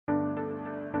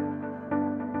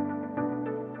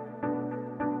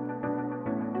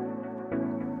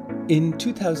In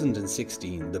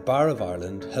 2016, the Bar of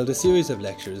Ireland held a series of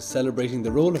lectures celebrating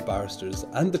the role of barristers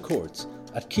and the courts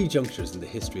at key junctures in the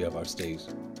history of our state.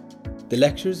 The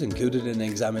lectures included an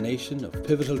examination of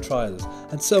pivotal trials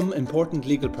and some important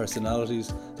legal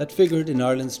personalities that figured in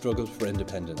Ireland's struggle for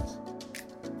independence.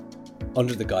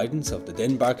 Under the guidance of the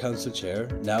then Bar Council Chair,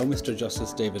 now Mr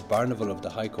Justice David Barnevall of the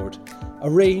High Court, a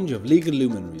range of legal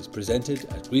luminaries presented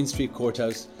at Green Street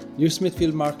Courthouse near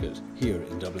Smithfield Market here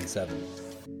in Dublin 7.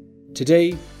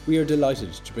 Today, we are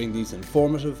delighted to bring these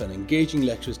informative and engaging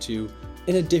lectures to you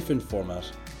in a different format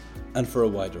and for a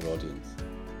wider audience.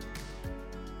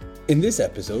 In this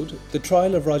episode, the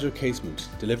trial of Roger Casement,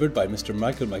 delivered by Mr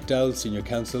Michael McDowell, Senior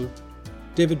Counsel,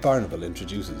 David Barnevall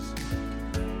introduces.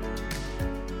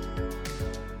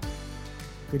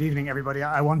 Good evening, everybody.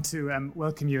 I want to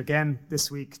welcome you again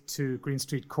this week to Green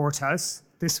Street Courthouse.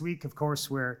 This week, of course,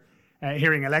 we're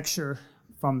hearing a lecture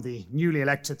from the newly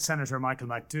elected Senator Michael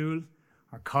McDowell,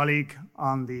 our colleague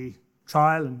on the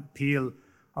trial and appeal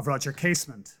of Roger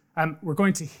Casement. We're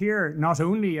going to hear not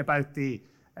only about the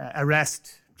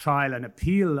arrest, trial and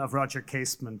appeal of Roger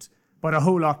Casement, but a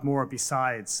whole lot more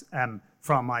besides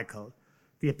from Michael.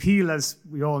 The appeal, as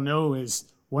we all know,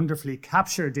 is wonderfully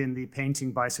captured in the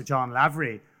painting by Sir John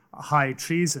Lavery, High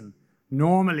Treason,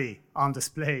 normally on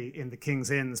display in the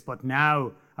King's Inns, but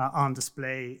now on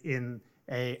display in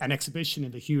an exhibition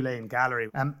in the Hugh Lane Gallery.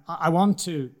 I want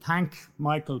to thank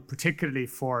Michael particularly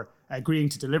for agreeing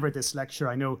to deliver this lecture.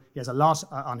 I know he has a lot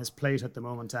on his plate at the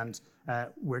moment, and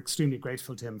we're extremely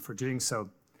grateful to him for doing so.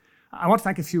 I want to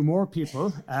thank a few more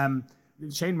people.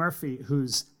 Shane Murphy,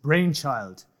 whose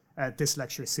brainchild this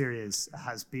lecture series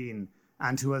has been,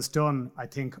 and who has done, I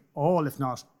think, all, if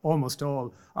not almost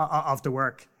all, of the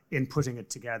work in putting it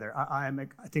together. I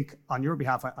think on your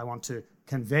behalf, I want to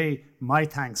convey my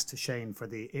thanks to Shane for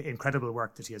the incredible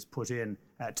work that he has put in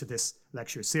to this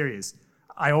lecture series.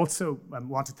 I also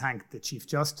want to thank the Chief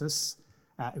Justice,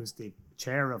 who's the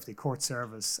chair of the court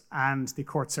service, and the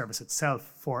court service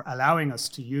itself for allowing us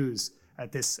to use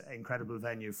this incredible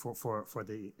venue for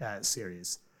the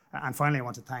series. And finally, I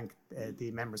want to thank the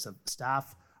members of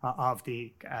staff of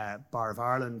the Bar of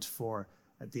Ireland for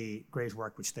the great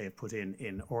work which they have put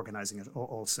in organising it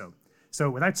also. So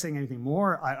without saying anything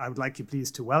more, I would like you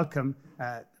please to welcome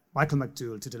Michael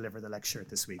McDowell to deliver the lecture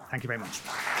this week. Thank you very much.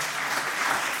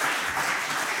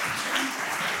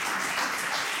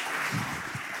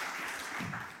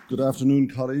 Good afternoon,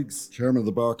 colleagues, Chairman of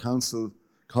the Bar Council,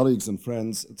 colleagues and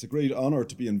friends. It's a great honour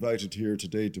to be invited here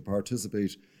today to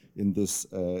participate in this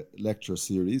lecture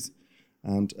series.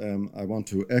 And I want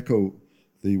to echo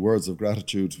the words of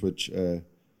gratitude which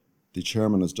the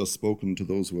Chairman has just spoken to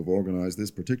those who have organised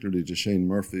this, particularly to Shane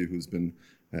Murphy, who's been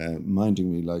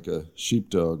minding me like a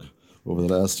sheepdog over the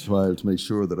last while to make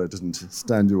sure that I didn't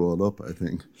stand you all up, I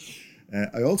think.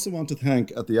 I also want to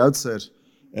thank, at the outset,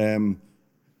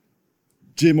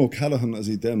 Jim O'Callaghan, as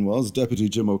he then was, Deputy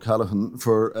Jim O'Callaghan,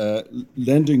 for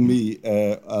lending me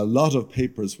a lot of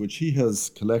papers which he has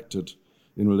collected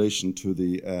in relation to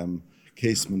the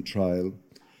Casement trial.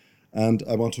 And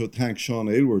I want to thank Sean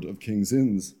Aylward of King's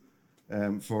Inns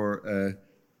for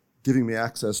giving me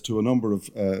access to a number of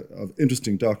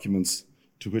interesting documents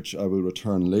to which I will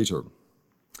return later.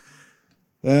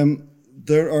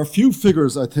 There are few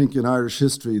figures, I think, in Irish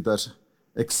history that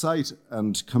excite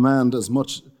and command as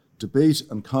much debate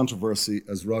and controversy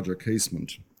as Roger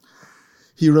Casement.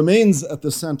 He remains at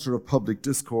the centre of public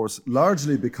discourse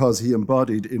largely because he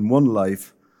embodied in one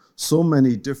life so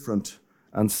many different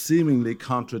and seemingly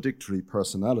contradictory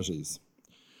personalities.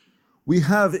 We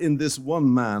have in this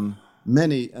one man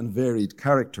many and varied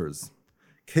characters.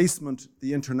 Casement,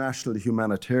 the international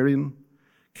humanitarian;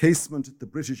 Casement, the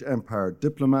British Empire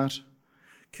diplomat;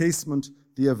 Casement,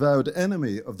 the avowed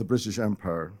enemy of the British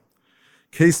Empire;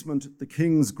 Casement, the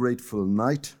King's grateful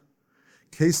knight;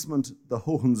 Casement, the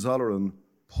Hohenzollern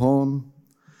pawn;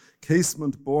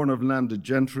 Casement, born of landed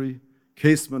gentry;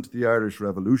 Casement, the Irish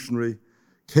revolutionary;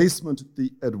 Casement,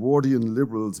 the Edwardian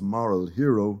liberals' moral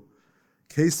hero;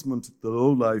 Casement, the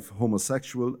low-life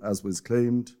homosexual, as was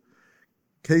claimed;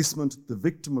 Casement, the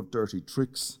victim of dirty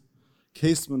tricks;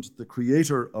 Casement, the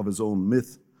creator of his own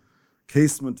myth;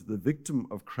 Casement, the victim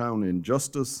of crown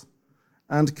injustice;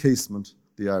 and Casement,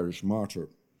 the Irish martyr.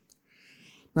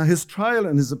 Now, his trial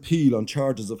and his appeal on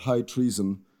charges of high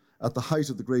treason at the height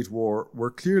of the Great War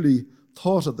were clearly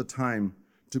thought at the time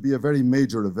to be a very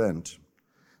major event,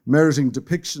 meriting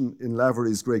depiction in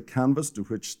Lavery's great canvas, to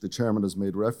which the Chairman has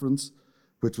made reference,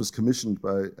 which was commissioned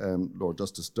by Lord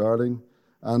Justice Darling,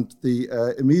 and the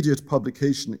immediate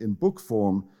publication in book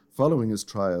form following his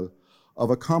trial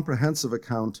of a comprehensive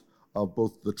account of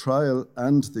both the trial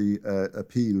and the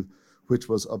appeal, which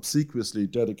was obsequiously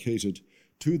dedicated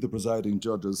to the presiding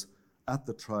judges at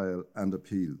the trial and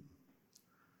appeal.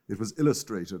 It was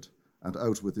illustrated and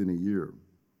out within a year.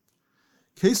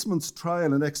 Casement's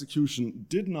trial and execution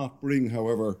did not bring,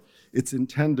 however, its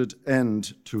intended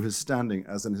end to his standing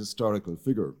as an historical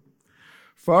figure.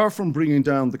 Far from bringing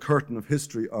down the curtain of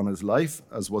history on his life,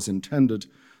 as was intended,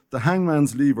 the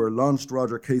hangman's lever launched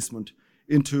Roger Casement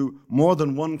into more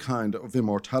than one kind of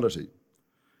immortality.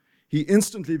 He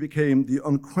instantly became the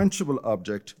unquenchable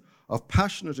object of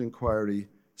passionate inquiry,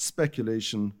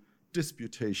 speculation,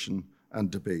 disputation,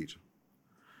 and debate.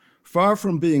 Far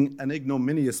from being an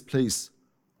ignominious place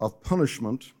of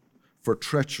punishment for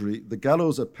treachery, the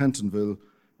gallows at Pentonville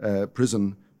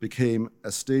prison became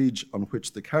a stage on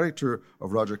which the character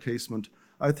of Roger Casement,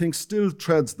 I think, still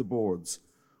treads the boards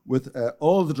with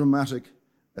all the dramatic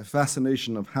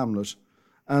fascination of Hamlet,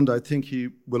 and I think he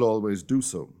will always do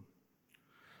so.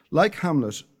 Like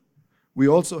Hamlet, we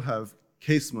also have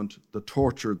Casement, the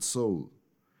tortured soul.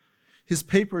 His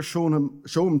papers show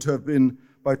him to have been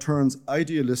by turns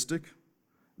idealistic,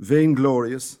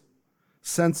 vainglorious,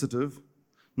 sensitive,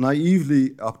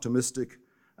 naively optimistic,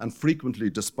 and frequently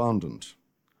despondent.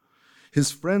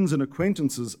 His friends and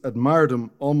acquaintances admired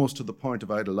him almost to the point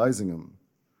of idolizing him.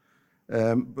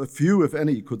 But few, if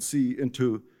any, could see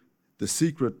into the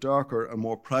secret, darker, and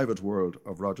more private world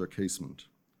of Roger Casement.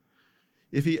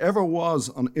 If he ever was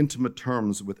on intimate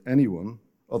terms with anyone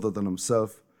other than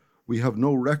himself, we have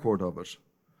no record of it.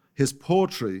 His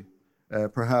poetry,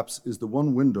 perhaps, is the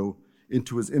one window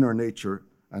into his inner nature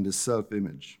and his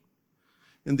self-image.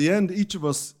 In the end, each of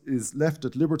us is left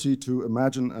at liberty to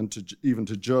imagine and even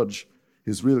to judge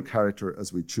his real character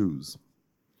as we choose.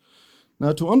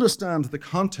 Now, to understand the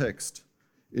context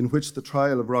in which the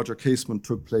trial of Roger Casement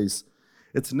took place,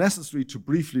 it's necessary to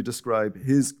briefly describe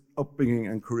his upbringing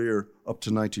and career up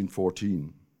to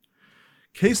 1914.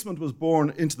 Casement was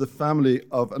born into the family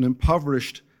of an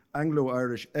impoverished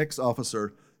Anglo-Irish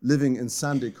ex-officer living in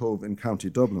Sandycove in County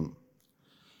Dublin.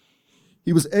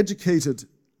 He was educated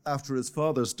after his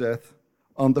father's death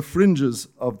on the fringes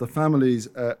of the families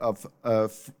of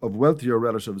wealthier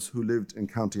relatives who lived in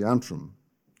County Antrim.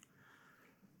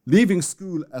 Leaving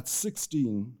school at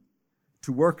 16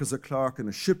 to work as a clerk in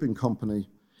a shipping company,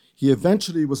 he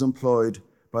eventually was employed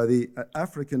by the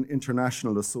African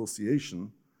International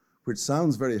Association, which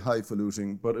sounds very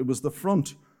highfalutin, but it was the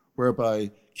front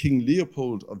whereby King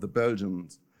Leopold of the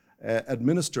Belgians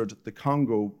administered the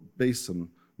Congo Basin,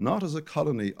 not as a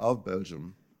colony of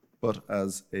Belgium, but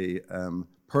as a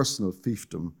personal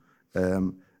fiefdom,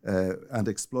 and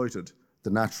exploited the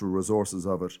natural resources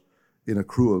of it in a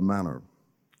cruel manner.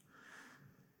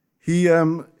 He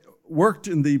worked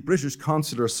in the British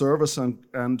Consular Service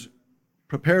and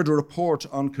prepared a report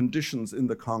on conditions in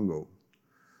the Congo.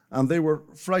 And they were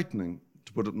frightening,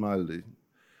 to put it mildly.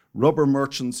 Rubber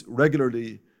merchants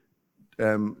regularly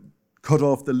cut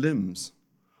off the limbs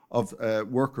of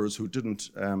workers who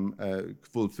didn't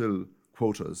fulfill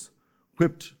quotas,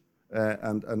 whipped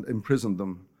and imprisoned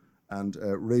them, and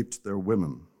raped their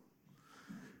women.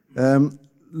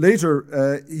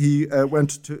 Later, he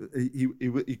was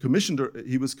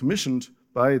commissioned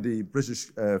by the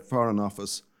British Foreign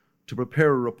Office to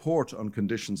prepare a report on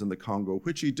conditions in the Congo,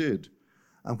 which he did,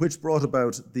 and which brought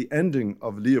about the ending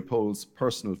of Leopold's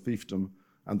personal fiefdom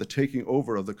and the taking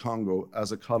over of the Congo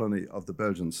as a colony of the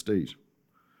Belgian state.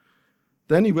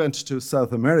 Then he went to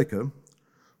South America,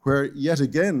 where yet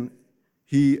again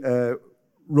he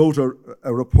wrote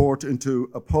a report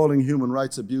into appalling human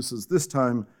rights abuses, this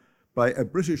time by a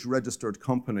British registered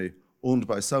company owned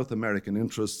by South American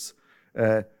interests,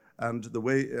 and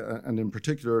in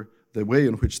particular the way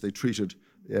in which they treated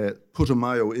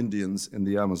Putumayo Indians in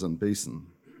the Amazon basin.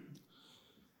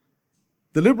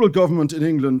 The Liberal government in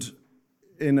England,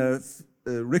 in a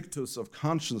rictus of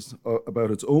conscience about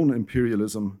its own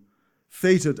imperialism,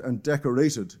 feted and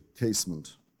decorated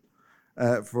Casement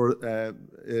for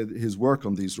his work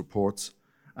on these reports,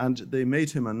 and they made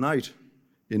him a knight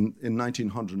in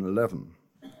 1911.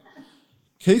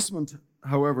 Casement,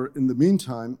 however, in the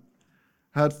meantime,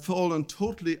 had fallen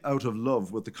totally out of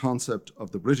love with the concept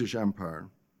of the British Empire.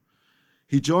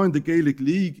 He joined the Gaelic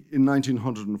League in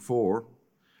 1904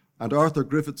 and Arthur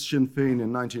Griffith's Sinn Féin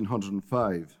in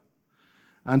 1905.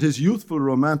 And his youthful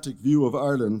romantic view of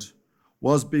Ireland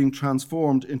was being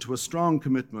transformed into a strong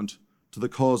commitment to the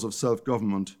cause of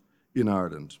self-government in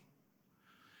Ireland.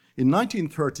 In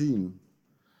 1913,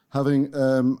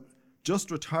 having just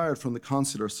retired from the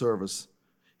consular service,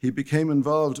 he became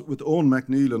involved with Owen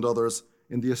MacNeill and others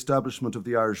in the establishment of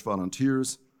the Irish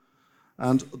Volunteers,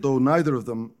 and though neither of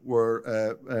them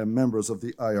were members of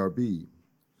the IRB.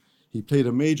 He played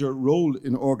a major role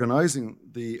in organising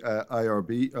the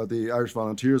IRB, the Irish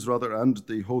Volunteers rather, and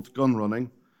the Howth gun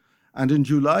running. And in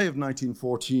July of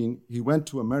 1914, he went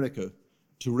to America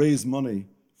to raise money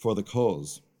for the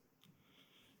cause.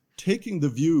 Taking the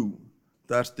view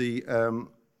that the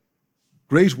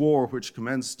Great War, which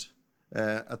commenced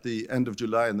at the end of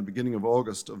July and the beginning of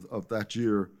August of that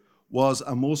year, was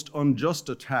a most unjust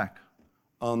attack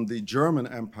on the German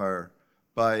Empire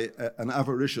by an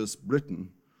avaricious Britain,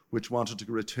 which wanted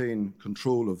to retain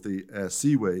control of the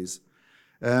seaways.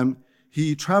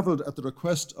 He travelled at the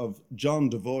request of John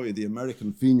Devoy, the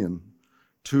American Fenian,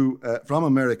 from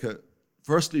America,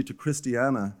 firstly to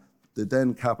Christiania, the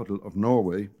then capital of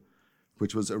Norway,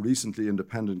 which was a recently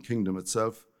independent kingdom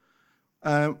itself,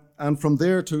 and from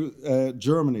there to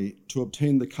Germany to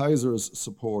obtain the Kaiser's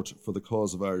support for the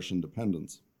cause of Irish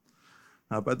independence.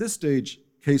 Now, by this stage,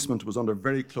 Casement was under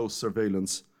very close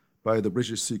surveillance by the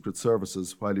British Secret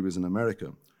Services while he was in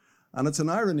America. And it's an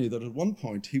irony that at one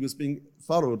point he was being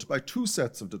followed by two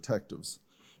sets of detectives,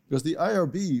 because the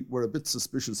IRB were a bit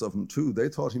suspicious of him too. They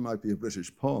thought he might be a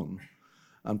British pawn.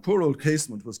 And poor old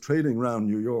Casement was trailing around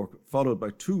New York, followed by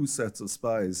two sets of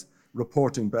spies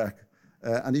reporting back.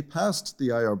 And he passed the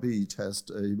IRB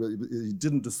test. He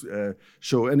didn't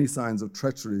show any signs of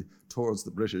treachery towards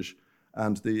the British,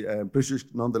 and the British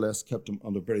nonetheless kept him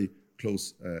under very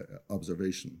close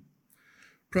observation.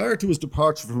 Prior to his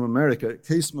departure from America,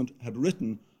 Casement had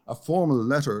written a formal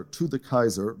letter to the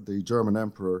Kaiser, the German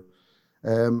Emperor,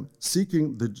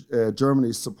 seeking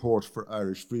Germany's support for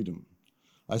Irish freedom.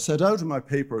 I set out in my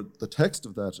paper the text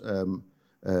of that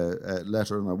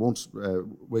letter, and I won't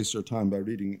waste your time by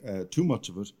reading too much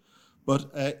of it,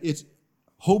 but it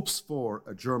hopes for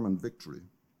a German victory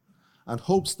and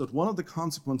hopes that one of the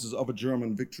consequences of a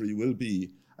German victory will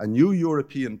be a new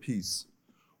European peace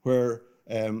where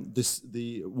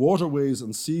the waterways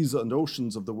and seas and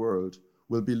oceans of the world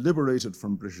will be liberated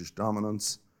from British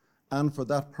dominance, and for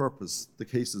that purpose the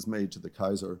case is made to the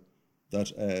Kaiser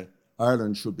that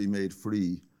Ireland should be made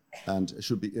free and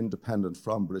should be independent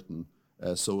from Britain,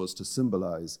 so as to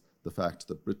symbolise the fact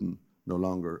that Britain no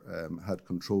longer had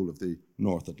control of the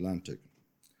North Atlantic.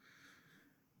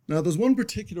 Now, there's one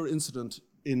particular incident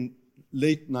in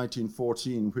late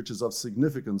 1914 which is of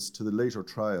significance to the later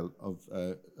trial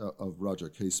of Roger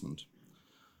Casement.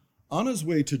 On his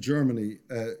way to Germany,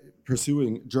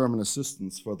 pursuing German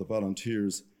assistance for the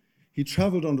volunteers, he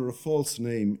travelled under a false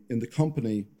name in the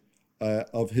company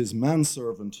of his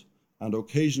manservant and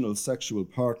occasional sexual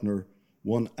partner,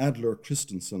 one Adler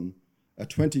Christensen, a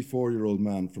 24-year-old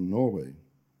man from Norway.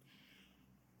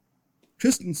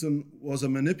 Christensen was a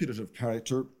manipulative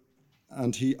character,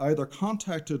 and he either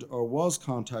contacted or was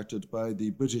contacted by the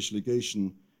British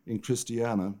legation in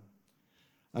Christiania,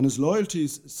 and his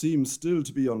loyalties seem still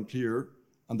to be unclear,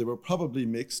 and they were probably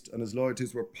mixed, and his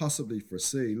loyalties were possibly for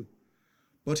sale,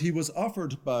 but he was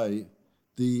offered by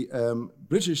the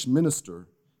British minister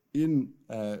in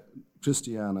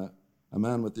Christiania, a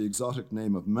man with the exotic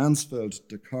name of Mansfeld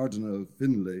de Cardinal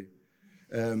Finlay.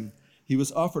 He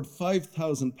was offered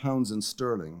 £5,000 in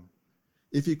sterling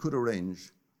if he could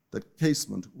arrange that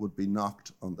Casement would be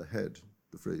knocked on the head,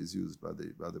 the phrase used by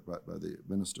the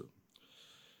minister.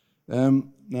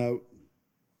 Now,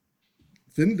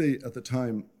 Finlay at the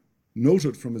time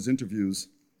noted from his interviews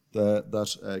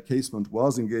that Casement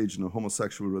was engaged in a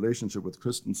homosexual relationship with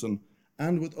Christensen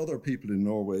and with other people in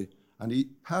Norway, and he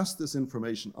passed this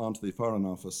information on to the Foreign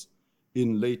Office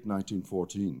in late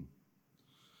 1914.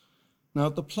 Now,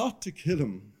 the plot to kill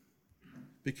him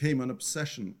became an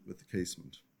obsession with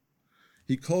Casement.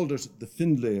 He called it the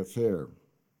Finlay affair.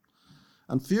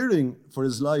 And fearing for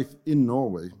his life in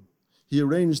Norway, he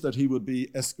arranged that he would be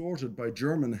escorted by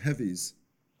German heavies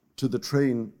to the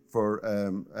train for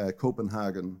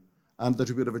Copenhagen, and that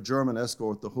he would have a German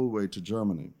escort the whole way to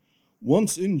Germany.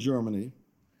 Once in Germany,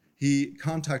 he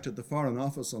contacted the Foreign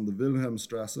Office on the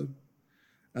Wilhelmstrasse,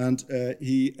 and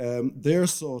he there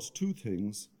sought two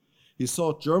things. He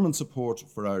sought German support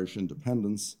for Irish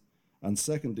independence, and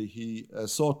secondly, he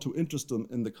sought to interest them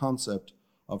in the concept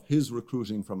of his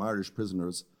recruiting from Irish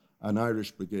prisoners an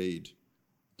Irish brigade,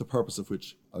 the purpose of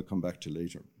which I'll come back to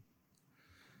later.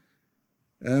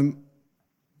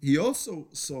 He also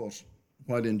sought,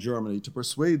 while in Germany, to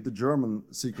persuade the German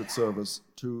Secret Service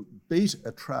to bait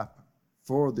a trap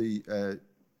for the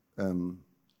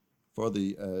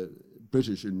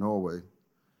British in Norway,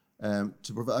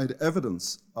 to provide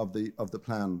evidence of the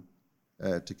plan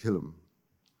to kill him.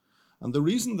 And the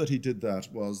reason that he did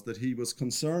that was that he was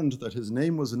concerned that his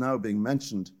name was now being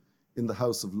mentioned in the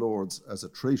House of Lords as a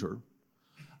traitor,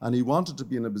 and he wanted to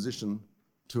be in a position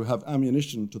to have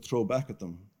ammunition to throw back at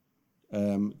them,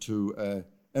 to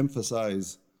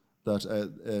emphasize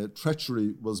that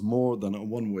treachery was more than a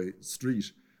one-way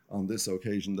street on this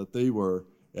occasion, that they were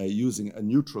using a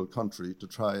neutral country to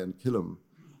try and kill him,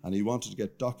 and he wanted to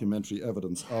get documentary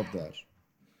evidence of that.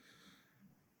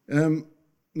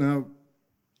 Now,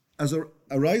 as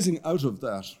arising out of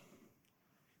that,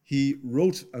 he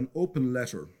wrote an open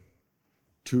letter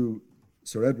to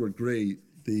Sir Edward Grey,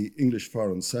 the English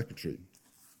Foreign Secretary.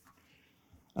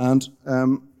 And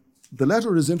the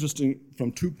letter is interesting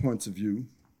from 2 points of view.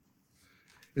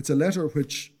 It's a letter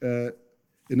which, in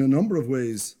a number of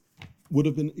ways, would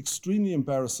have been extremely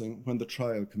embarrassing when the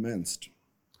trial commenced,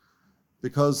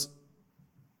 because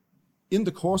in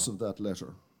the course of that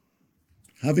letter,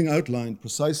 having outlined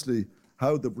precisely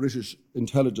how the British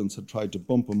intelligence had tried to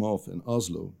bump him off in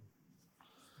Oslo,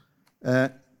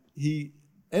 he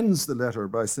ends the letter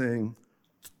by saying,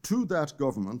 "To that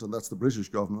government," and that's the British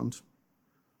government,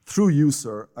 "through you,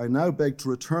 sir, I now beg to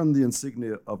return the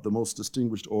insignia of the most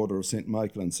distinguished order of St.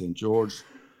 Michael and St. George,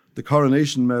 the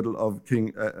coronation medal of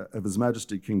His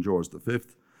Majesty King George V,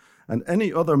 and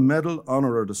any other medal,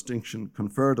 honour or distinction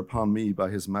conferred upon me by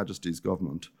His Majesty's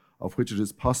government, of which it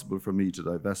is possible for me to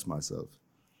divest myself.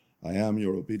 I am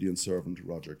your obedient servant,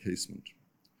 Roger Casement."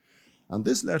 And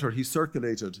this letter he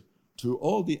circulated to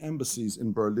all the embassies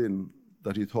in Berlin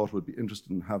that he thought would be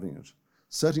interested in having it,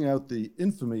 setting out the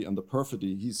infamy and the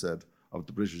perfidy, he said, of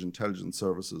the British intelligence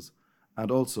services, and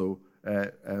also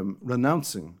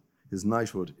renouncing his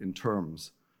knighthood in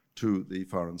terms to the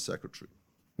Foreign Secretary.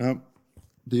 Now,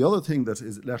 the other thing that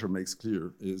his letter makes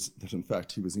clear is that, in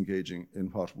fact, he was engaging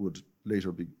in what would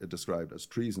later be described as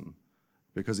treason,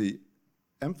 because he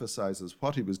emphasizes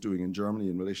what he was doing in Germany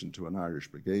in relation to an Irish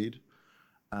brigade,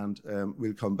 and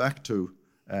we'll come back to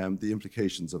the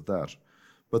implications of that.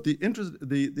 But the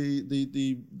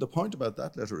point about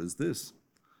that letter is this,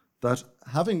 that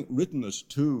having written it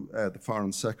to the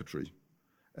Foreign Secretary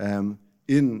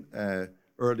in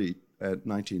early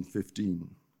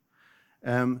 1915,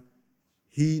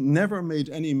 he never made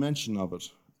any mention of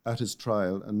it at his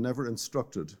trial and never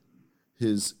instructed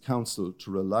his counsel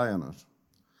to rely on it.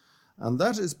 And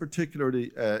that is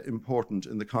particularly important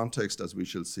in the context, as we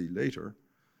shall see later,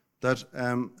 that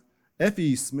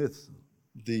F.E. Smith,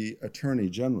 the Attorney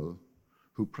General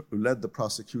who led the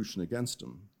prosecution against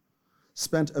him,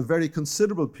 spent a very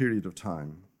considerable period of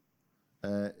time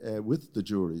with the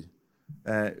jury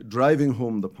driving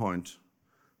home the point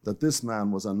that this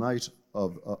man was a knight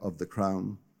of the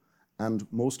crown,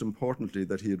 and most importantly,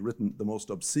 that he had written the most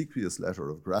obsequious letter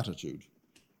of gratitude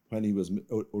when he was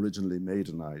originally made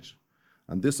a knight.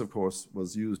 And this, of course,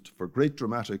 was used for great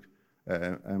dramatic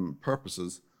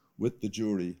purposes with the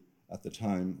jury at the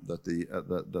time that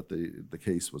the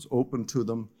case was opened to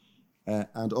them,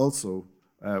 and also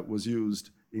was used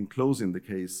in closing the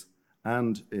case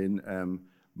and in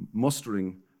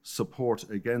mustering support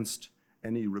against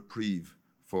any reprieve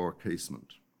for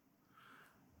Casement.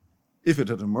 If it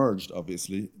had emerged,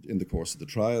 obviously, in the course of the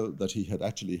trial that he had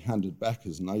actually handed back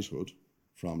his knighthood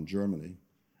from Germany,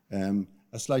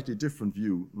 a slightly different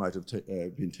view might have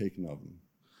been taken of him.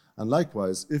 And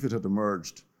likewise, if it had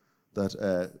emerged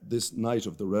that this knight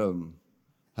of the realm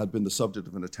had been the subject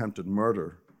of an attempted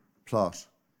murder plot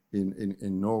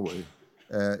in Norway,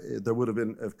 there would have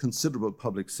been a considerable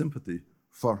public sympathy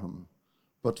for him.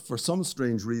 But for some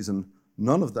strange reason,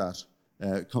 none of that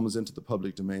comes into the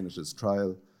public domain at his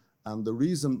trial. And the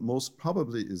reason most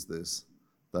probably is this,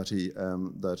 that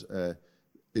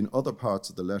in other parts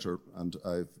of the letter, and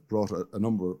I've brought a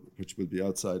number which will be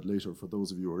outside later for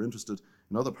those of you who are interested,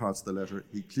 in other parts of the letter,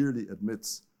 he clearly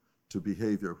admits to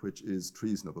behavior which is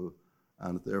treasonable,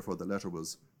 and therefore the letter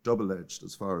was double-edged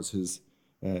as far as his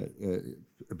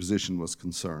position was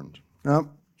concerned. Now,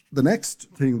 the next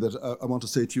thing that I want to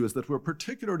say to you is that we're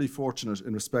particularly fortunate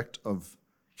in respect of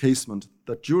Casement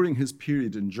that during his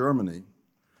period in Germany,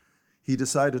 he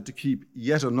decided to keep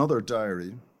yet another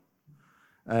diary,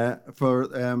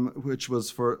 which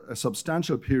was for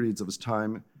substantial periods of his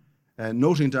time,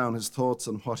 noting down his thoughts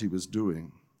on what he was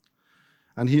doing.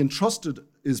 And he entrusted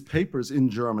his papers in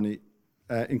Germany,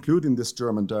 including this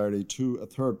German diary, to a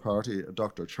third party,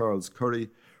 Dr. Charles Curry,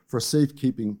 for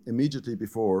safekeeping immediately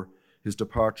before his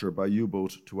departure by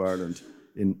U-boat to Ireland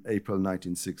in April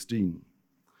 1916.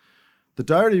 The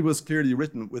diary was clearly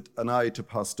written with an eye to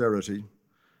posterity.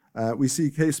 We see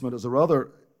Casement as a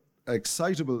rather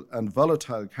excitable and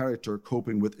volatile character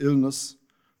coping with illness,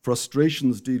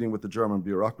 frustrations dealing with the German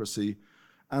bureaucracy,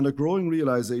 and a growing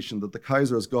realization that the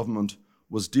Kaiser's government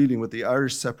was dealing with the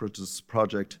Irish separatist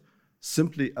project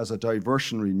simply as a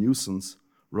diversionary nuisance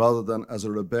rather than as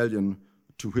a rebellion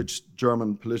to which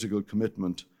German political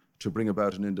commitment to bring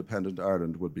about an independent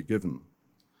Ireland would be given.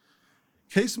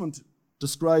 Casement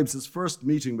describes his first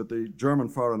meeting with the German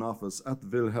Foreign Office at the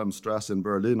Wilhelmstrasse in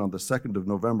Berlin on the 2nd of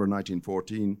November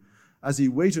 1914 as he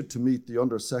waited to meet the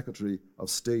Under-Secretary of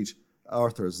State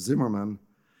Arthur Zimmermann.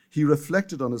 He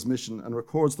reflected on his mission and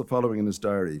records the following in his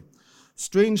diary.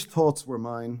 "Strange thoughts were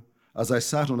mine as I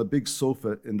sat on a big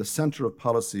sofa in the center of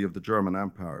policy of the German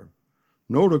Empire.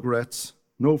 No regrets,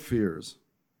 no fears.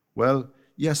 Well,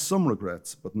 yes, some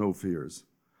regrets, but no fears.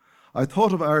 I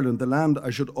thought of Ireland, the land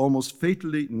I should almost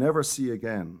fatally never see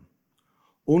again.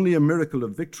 Only a miracle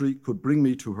of victory could bring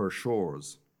me to her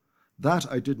shores.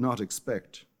 That I did not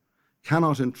expect,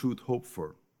 cannot in truth hope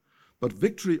for. But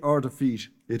victory or defeat,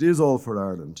 it is all for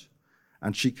Ireland,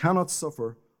 and she cannot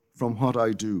suffer from what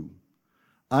I do.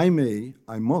 I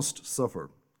must suffer,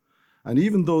 and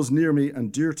even those near me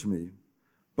and dear to me,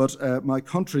 but my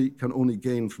country can only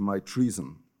gain from my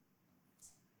treason."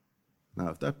 Now,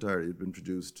 if that diary had been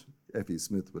produced, F.E.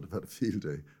 Smith would have had a field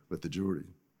day with the jury.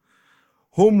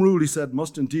 "Home rule," he said,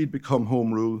 "must indeed become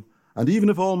home rule, and even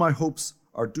if all my hopes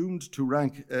are doomed to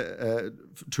rank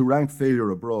failure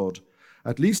abroad,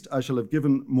 at least I shall have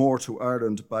given more to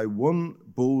Ireland by one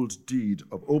bold deed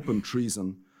of open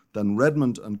treason than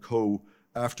Redmond and Co.,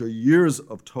 after years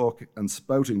of talk and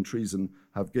spouting treason,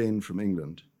 have gained from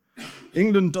England.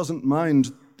 England doesn't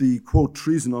mind the, quote,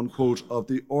 treason, unquote, of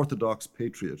the orthodox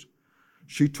patriot.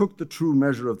 She took the true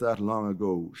measure of that long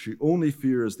ago. She only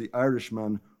fears the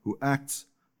Irishman who acts,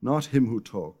 not him who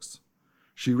talks.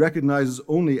 She recognizes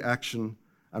only action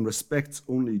and respects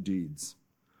only deeds.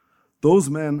 Those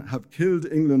men have killed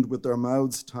England with their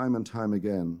mouths time and time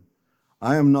again.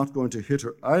 I am going to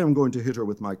hit her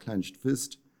with my clenched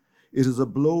fist. It is a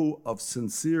blow of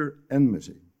sincere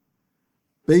enmity,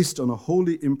 based on a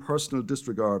wholly impersonal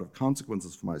disregard of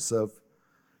consequences for myself,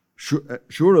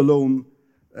 sure alone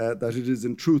that it is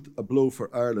in truth a blow for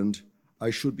Ireland. I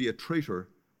should be a traitor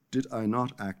did I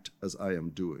not act as I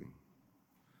am doing."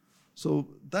 So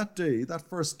that day, that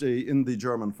first day in the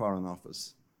German Foreign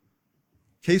Office,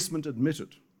 Casement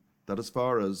admitted that as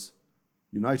far as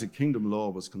United Kingdom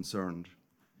law was concerned,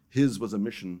 his was a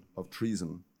mission of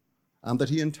treason, and that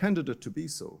he intended it to be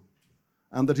so,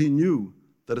 and that he knew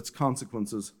that its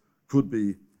consequences could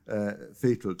be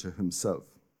fatal to himself.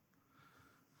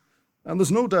 And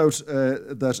there's no doubt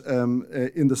that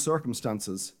in the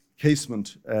circumstances,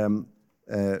 Casement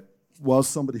was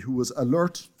somebody who was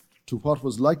alert to what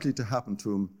was likely to happen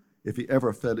to him if he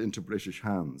ever fell into British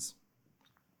hands.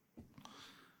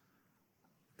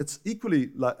 It's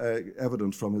equally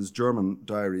evident from his German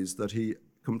diaries that he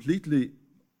completely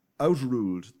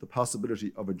outruled the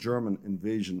possibility of a German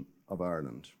invasion of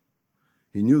Ireland.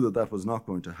 He knew that that was not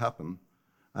going to happen,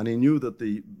 and he knew that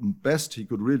the best he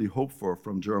could really hope for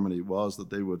from Germany was that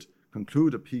they would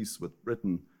conclude a peace with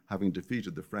Britain, having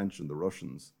defeated the French and the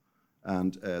Russians,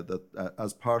 and that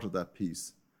as part of that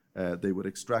peace, they would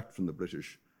extract from the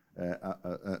British an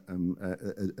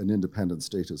independent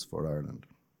status for Ireland.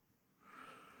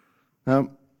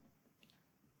 Now,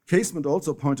 Casement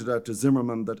also pointed out to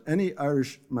Zimmermann that any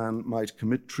Irishman might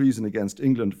commit treason against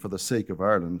England for the sake of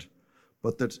Ireland,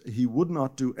 but that he would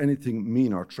not do anything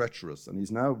mean or treacherous. And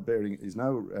he's now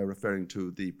referring to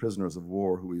the prisoners of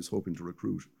war who he's hoping to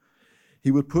recruit.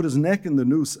 He would put his neck in the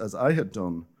noose as I had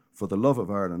done for the love of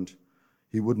Ireland.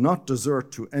 He would not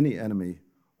desert to any enemy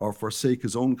or forsake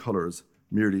his own colours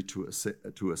merely to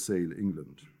assail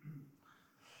England.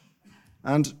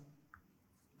 And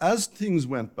as things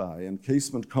went by, and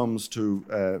Casement comes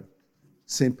to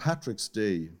St. Patrick's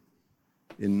Day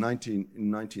in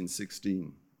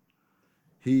 1916,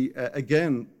 he,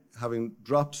 again, having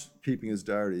dropped keeping his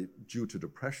diary due to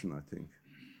depression, I think,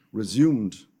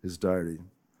 resumed his diary.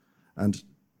 And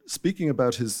speaking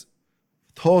about his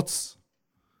thoughts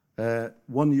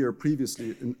 1 year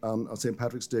previously on St.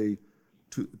 Patrick's Day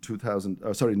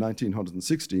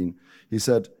 1916, he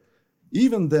said,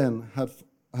 "Even then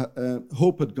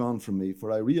hope had gone from me, for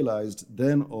I realized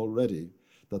then already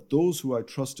that those who I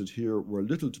trusted here were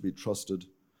little to be trusted,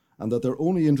 and that their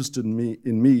only interest in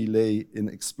me lay in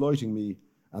exploiting me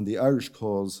and the Irish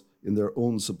cause in their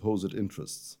own supposed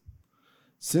interests.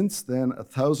 Since then,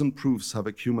 1,000 proofs have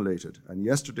accumulated, and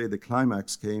yesterday the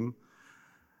climax came,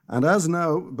 and as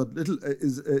now but little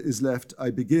is left,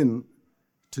 I begin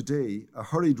today a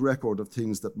hurried record of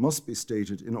things that must be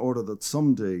stated in order that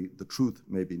someday the truth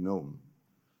may be known."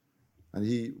 And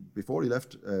he, before he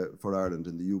left for Ireland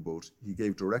in the U-boat, he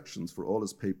gave directions for all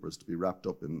his papers to be wrapped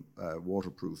up in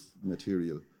waterproof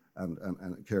material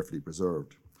and carefully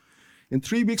preserved. "In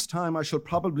 3 weeks' time, I shall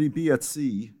probably be at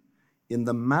sea in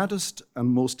the maddest and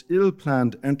most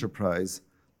ill-planned enterprise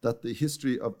that the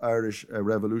history of Irish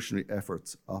revolutionary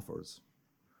efforts offers.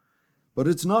 But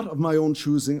it's not of my own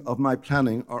choosing, of my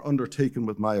planning, or undertaken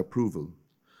with my approval.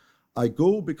 I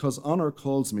go because honour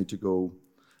calls me to go,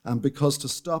 and because to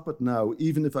stop it now,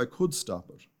 even if I could stop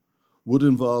it, would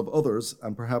involve others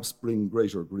and perhaps bring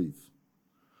greater grief.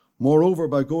 Moreover,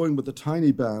 by going with the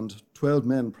tiny band, 12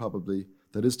 men probably,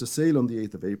 that is to sail on the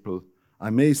 8th of April, I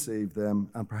may save them,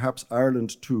 and perhaps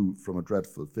Ireland too, from a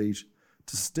dreadful fate.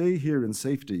 To stay here in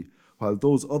safety while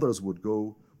those others would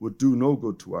go would do no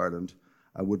good to Ireland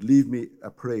and would leave me a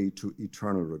prey to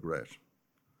eternal regret.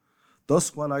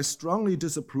 Thus, while I strongly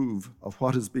disapprove of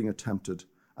what is being attempted,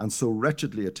 and so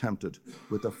wretchedly attempted,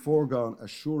 with a foregone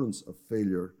assurance of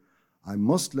failure, I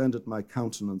must lend it my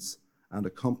countenance and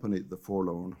accompany the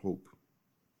forlorn hope.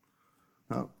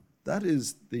 Now, that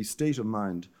is the state of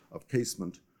mind of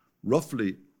Casement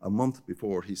roughly a month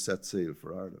before he set sail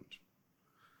for Ireland.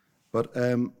 But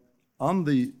on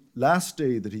the last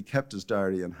day that he kept his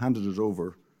diary and handed it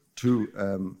over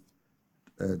to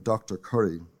Dr.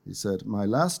 Curry, he said, "My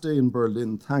last day in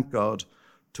Berlin, thank God.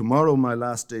 Tomorrow my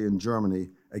last day in Germany,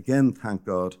 again thank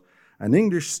God. An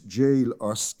English jail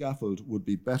or scaffold would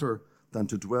be better than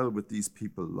to dwell with these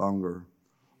people longer.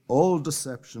 All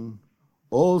deception,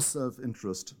 all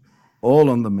self-interest, all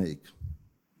on the make."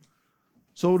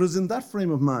 So it was in that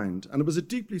frame of mind, and it was a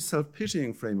deeply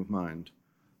self-pitying frame of mind,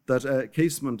 that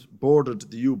Casement boarded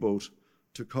the U-boat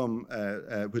to come,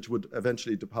 which would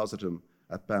eventually deposit him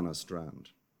at Bannostrand.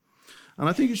 And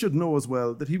I think you should know as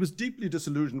well that he was deeply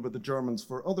disillusioned with the Germans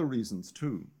for other reasons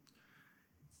too.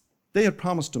 They had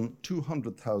promised him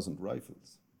 200,000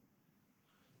 rifles.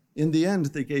 In the end,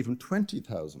 they gave him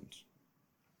 20,000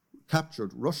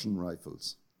 captured Russian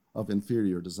rifles of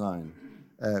inferior design,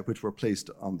 which were placed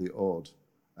on the Odd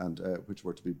and which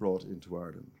were to be brought into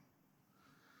Ireland.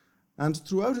 And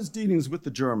throughout his dealings with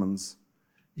the Germans,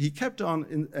 he kept on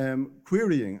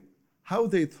querying how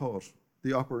they thought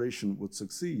the operation would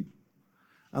succeed.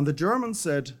 And the Germans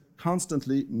said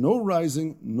constantly, "No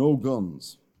rising, no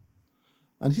guns."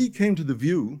 And he came to the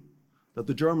view that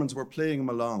the Germans were playing him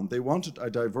along. They wanted a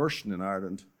diversion in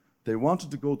Ireland. They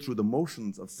wanted to go through the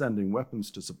motions of sending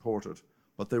weapons to support it,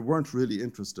 but they weren't really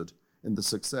interested in the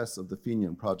success of the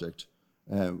Fenian project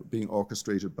being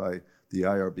orchestrated by the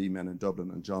IRB men in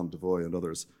Dublin and John Devoy and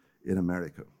others in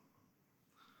America.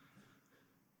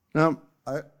 Now,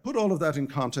 I put all of that in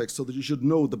context so that you should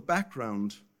know the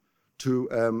background to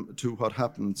what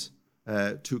happens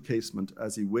to Casement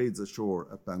as he wades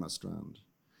ashore at Bannostrand.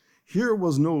 Here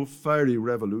was no fiery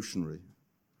revolutionary.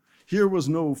 Here was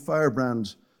no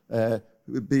firebrand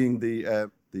being the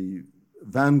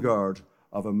vanguard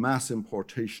of a mass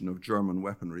importation of German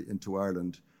weaponry into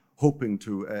Ireland, hoping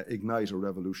to ignite a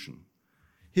revolution.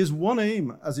 His one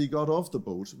aim as he got off the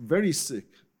boat, very sick,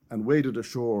 and waded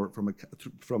ashore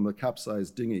from a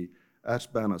capsized dinghy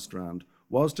at Bannostrand,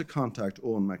 was to contact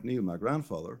Owen MacNeill, my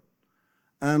grandfather,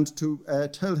 and to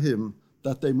tell him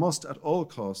that they must at all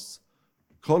costs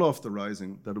call off the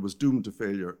rising, that it was doomed to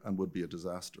failure and would be a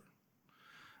disaster.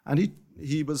 And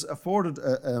he was afforded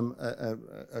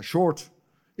a short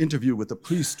interview with the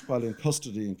priest while in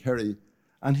custody in Kerry,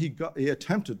 and he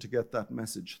attempted to get that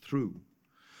message through.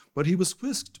 But he was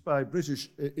whisked by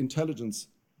British intelligence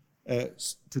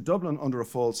to Dublin under a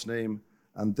false name,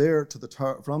 and from there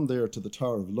to the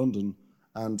Tower of London,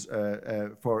 and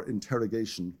for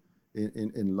interrogation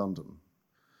in London.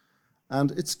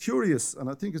 And it's curious, and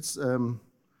I think it's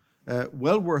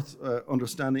well worth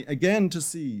understanding, again, to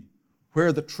see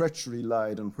where the treachery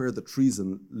lied and where the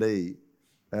treason lay,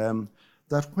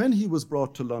 that when he was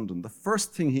brought to London, the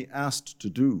first thing he asked to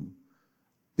do,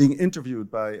 being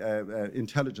interviewed by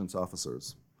intelligence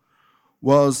officers,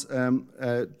 was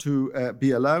to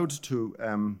be allowed to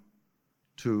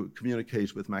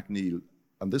communicate with MacNeill,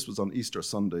 and this was on Easter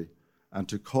Sunday, and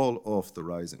to call off the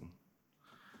rising.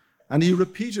 And he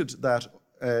repeated that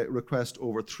request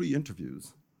over 3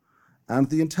 interviews, and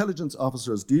the intelligence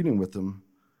officers dealing with him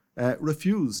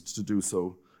refused to do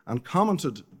so, and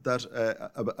commented that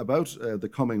about the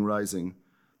coming rising,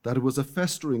 that it was a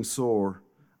festering sore,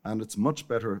 and it's much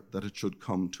better that it should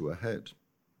come to a head.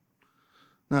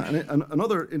 Now,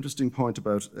 another interesting point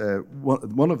about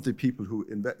one of the people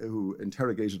who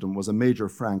interrogated him was a Major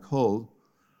Frank Hull,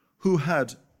 who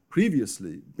had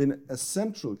previously been a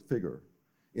central figure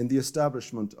in the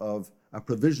establishment of a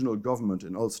provisional government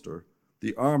in Ulster,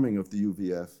 the arming of the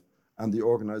UVF, and the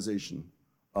organisation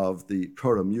of the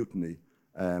Curragh Mutiny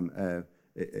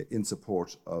in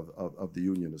support of the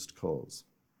Unionist cause.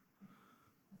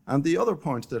 And the other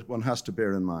point that one has to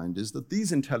bear in mind is that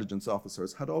these intelligence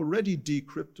officers had already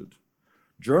decrypted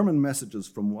German messages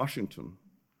from Washington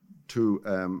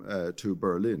to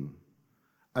Berlin,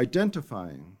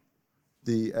 identifying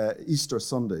the Easter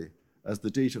Sunday as the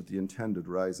date of the intended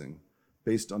rising,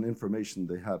 based on information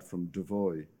they had from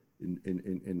Devoy in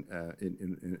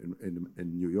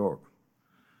New York.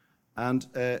 And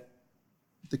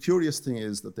the curious thing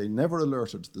is that they never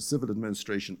alerted the civil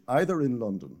administration, either in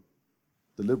London,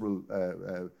 the liberal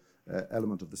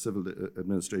element of the civil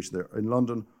administration there, in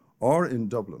London, or in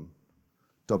Dublin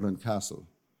Castle,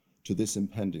 to this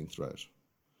impending threat.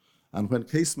 And when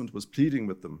Casement was pleading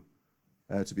with them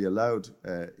to be allowed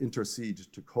intercede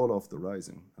to call off the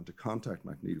rising and to contact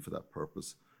MacNeil for that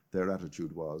purpose, their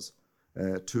attitude was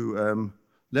to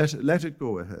let it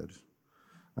go ahead.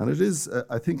 And it is,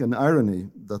 I think, an irony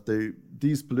that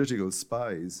these political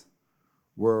spies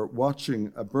were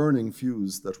watching a burning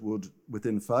fuse that would,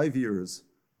 within 5 years,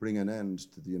 bring an end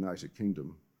to the United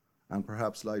Kingdom and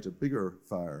perhaps light a bigger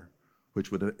fire, which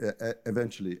would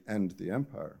eventually end the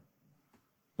empire.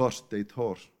 But they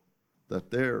thought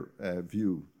that their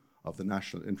view of the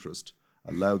national interest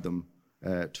allowed them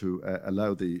to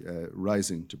allow the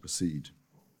rising to proceed.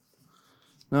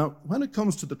 Now, when it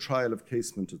comes to the trial of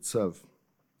Casement itself,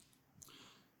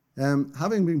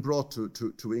 having been brought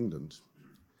to England,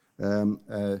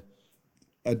 a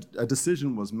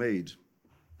decision was made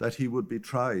that he would be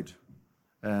tried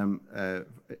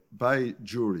by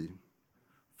jury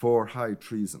for high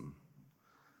treason.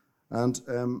 And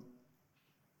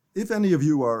if any of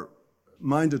you are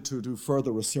minded to do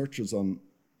further researches on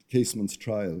Casement's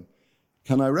trial,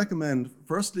 can I recommend,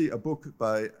 firstly, a book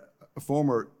by a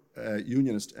former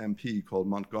Unionist MP called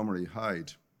Montgomery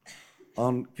Hyde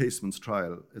on Casement's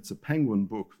trial. It's a Penguin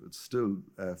book. It's still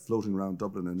floating around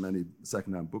Dublin in many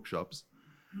second-hand bookshops,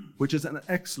 which is an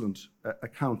excellent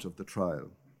account of the trial.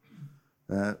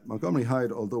 Montgomery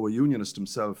Hyde, although a Unionist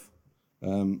himself,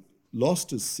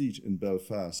 lost his seat in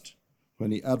Belfast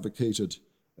when he advocated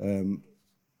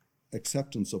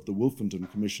acceptance of the Wolfenden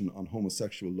Commission on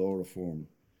Homosexual Law Reform,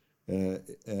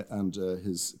 and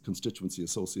his constituency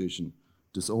association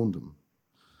disowned him.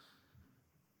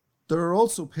 There are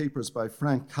also papers by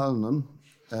Frank Callinan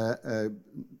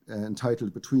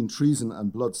entitled Between Treason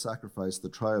and Blood Sacrifice, The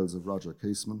Trials of Roger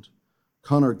Casement,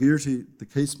 Conor Gearty, The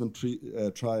Casement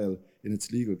Trial in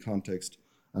its Legal Context,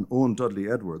 and Owen Dudley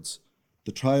Edwards,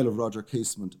 The Trial of Roger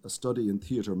Casement, A Study in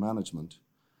Theatre Management.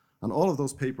 And all of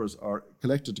those papers are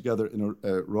collected together in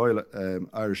a Royal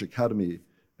Irish Academy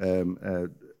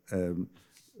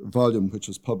volume, which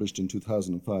was published in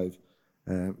 2005,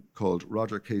 called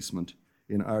Roger Casement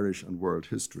in Irish and World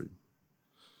History.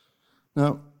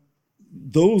 Now,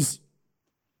 those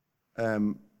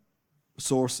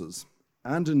sources,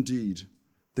 and indeed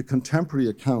the contemporary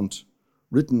account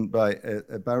written by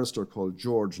a barrister called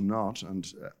George Knott,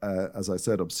 and as I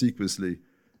said, obsequiously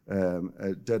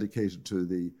dedicated to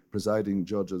the presiding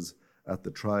judges at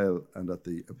the trial and at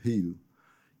the appeal,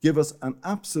 give us an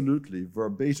absolutely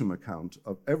verbatim account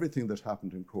of everything that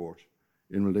happened in court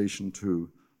in relation to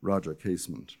Roger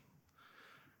Casement.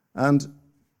 And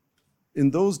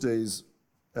in those days,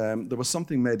 there was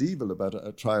something medieval about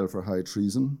a trial for high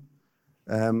treason.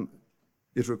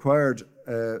 It required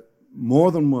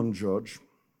more than one judge,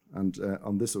 and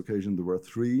on this occasion there were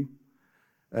 3.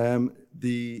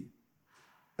 The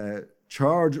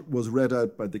charge was read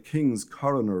out by the King's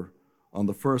coroner on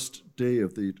the first day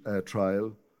of the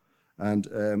trial, and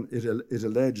it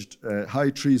alleged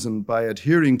high treason by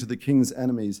adhering to the King's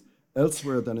enemies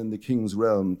elsewhere than in the King's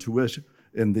realm, to wit,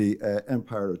 in the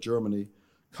Empire of Germany,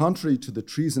 contrary to the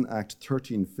Treason Act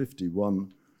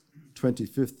 1351,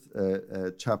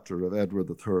 25th chapter of Edward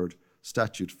III,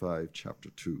 Statute 5, Chapter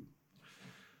 2.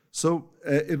 So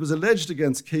it was alleged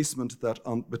against Casement that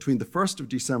between the 1st of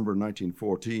December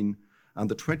 1914 and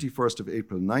the 21st of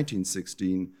April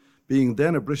 1916, being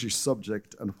then a British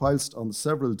subject, and whilst on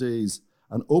several days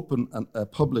an open and a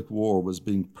public war was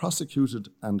being prosecuted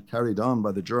and carried on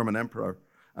by the German Emperor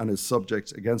and his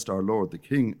subjects against our Lord the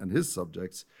King and his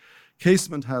subjects,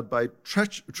 Casement had, by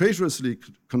traitorously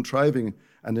contriving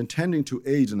and intending to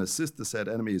aid and assist the said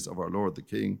enemies of our Lord the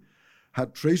King,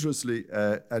 had traitorously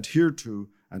adhered to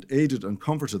and aided and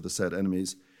comforted the said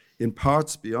enemies in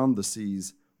parts beyond the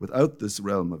seas without this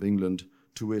realm of England,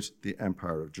 to wit, the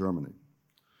Empire of Germany.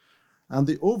 And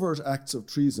the overt acts of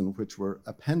treason which were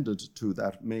appended to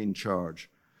that main charge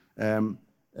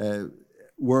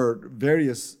were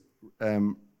various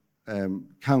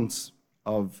counts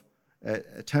of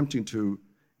attempting to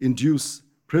induce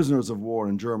prisoners of war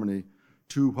in Germany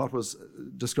to what was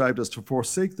described as to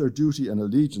forsake their duty and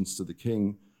allegiance to the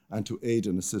king and to aid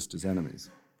and assist his enemies.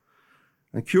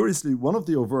 And curiously, one of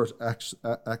the overt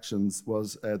actions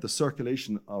was the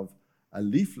circulation of a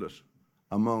leaflet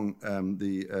among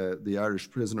the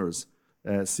Irish prisoners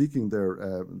seeking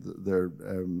their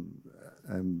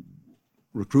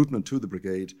recruitment to the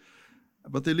brigade.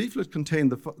 But the leaflet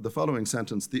contained the following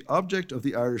sentence: "The object of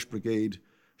the Irish Brigade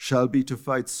shall be to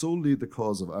fight solely the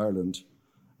cause of Ireland,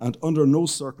 and under no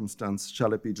circumstance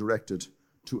shall it be directed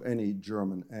to any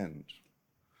German end."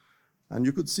 And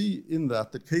you could see in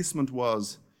that Casement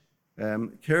was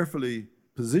carefully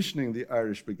positioning the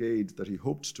Irish Brigade that he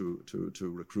hoped to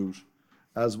recruit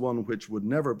as one which would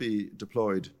never be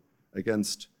deployed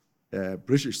against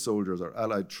British soldiers or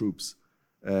Allied troops,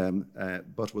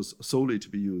 but was solely to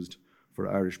be used for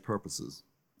Irish purposes.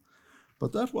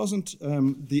 But that wasn't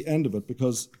the end of it,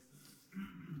 because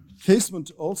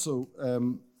Casement also,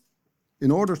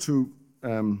 in order to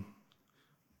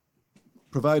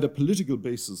provide a political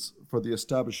basis for the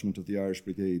establishment of the Irish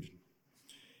Brigade,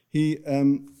 he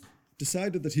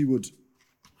decided that he would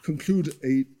conclude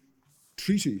a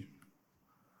treaty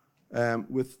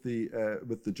with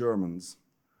the Germans.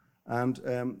 And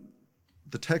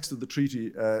the text of the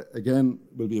treaty, again,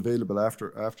 will be available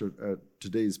after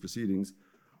today's proceedings.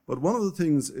 But one of the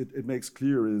things it makes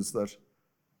clear is that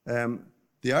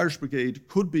the Irish Brigade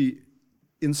could be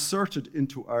inserted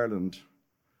into Ireland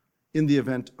in the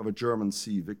event of a German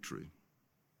sea victory,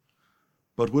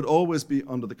 but would always be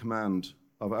under the command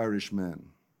of Irish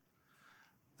men.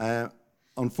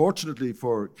 Unfortunately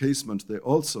for Casement, they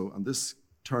also, and this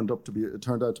turned out to be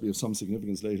of some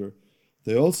significance later,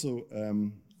 they also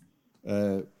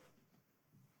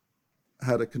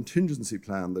had a contingency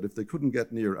plan that if they couldn't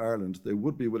get near Ireland, they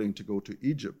would be willing to go to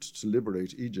Egypt to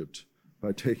liberate Egypt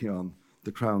by taking on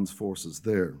the Crown's forces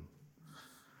there.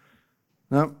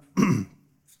 Now,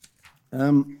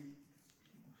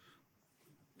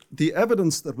 the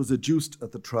evidence that was adduced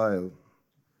at the trial,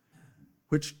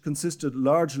 which consisted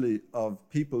largely of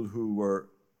people who were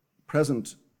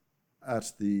present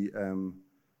at the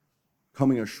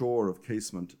coming ashore of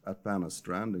Casement at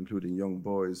Bannostrand, including young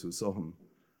boys who saw him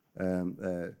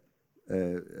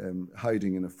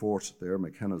hiding in a fort there,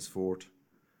 McKenna's fort,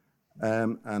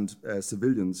 and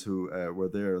civilians who were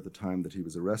there at the time that he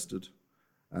was arrested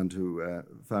and who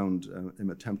found him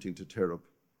attempting to tear up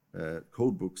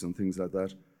code books and things like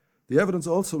that. The evidence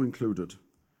also included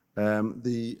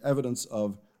the evidence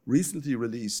of recently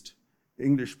released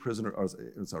British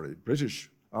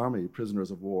Army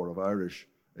prisoners of war of Irish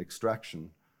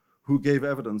extraction, who gave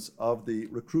evidence of the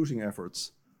recruiting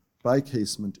efforts by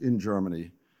Casement in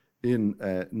Germany in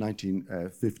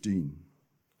 1915.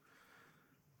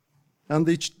 And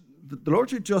the Lord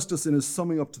Chief Justice, in his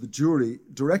summing up to the jury,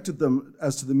 directed them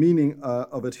as to the meaning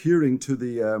of adhering to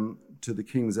the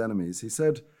King's enemies. He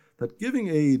said that giving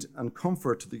aid and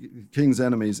comfort to the King's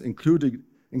enemies included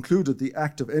the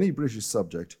act of any British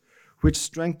subject which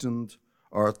strengthened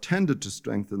or tended to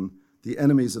strengthen the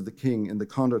enemies of the King in the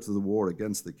conduct of the war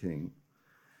against the King.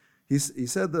 He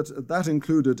said that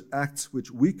included acts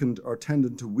which weakened or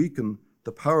tended to weaken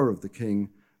the power of the King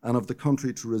and of the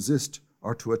country to resist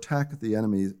or to attack the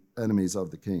enemies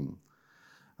of the King.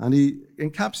 And he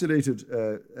encapsulated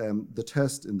the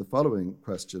test in the following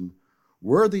question: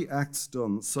 were the acts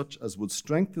done such as would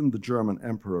strengthen the German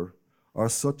Emperor or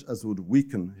such as would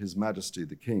weaken His Majesty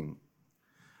the King?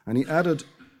 And he added,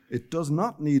 it does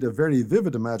not need a very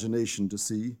vivid imagination to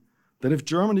see that if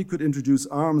Germany could introduce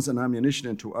arms and ammunition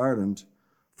into Ireland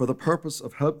for the purpose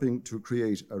of helping to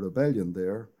create a rebellion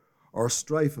there, or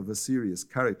strife of a serious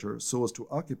character, so as to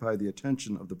occupy the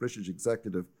attention of the British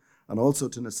executive and also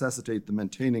to necessitate the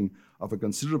maintaining of a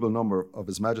considerable number of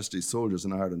His Majesty's soldiers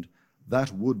in Ireland,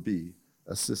 that would be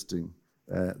assisting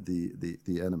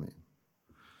the enemy.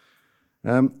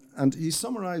 And he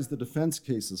summarized the defense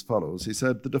case as follows. He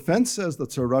said, the defense says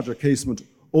that Sir Roger Casement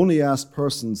only asked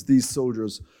persons, these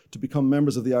soldiers, to become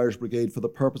members of the Irish Brigade for the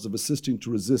purpose of assisting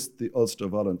to resist the Ulster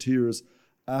Volunteers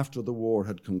after the war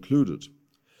had concluded.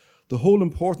 The whole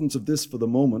importance of this for the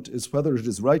moment is whether it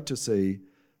is right to say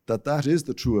that that is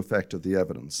the true effect of the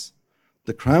evidence.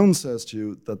 The Crown says to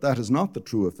you that that is not the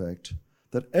true effect,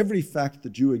 that every fact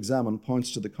that you examine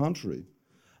points to the contrary,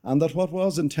 and that what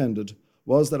was intended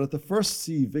was that at the first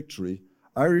sea victory,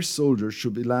 Irish soldiers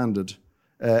should be landed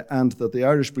and that the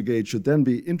Irish Brigade should then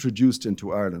be introduced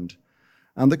into Ireland.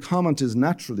 And the comment is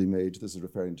naturally made, this is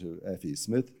referring to F.E.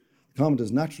 Smith, the comment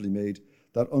is naturally made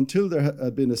that until there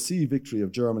had been a sea victory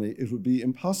of Germany, it would be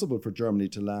impossible for Germany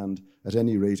to land, at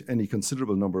any rate, any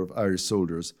considerable number of Irish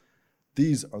soldiers.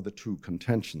 These are the two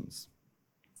contentions.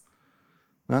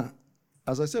 Now,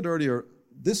 as I said earlier,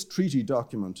 this treaty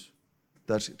document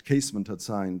that Casement had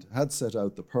signed had set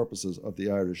out the purposes of the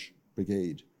Irish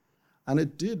Brigade. And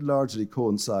it did largely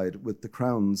coincide with the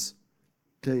Crown's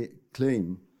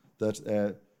claim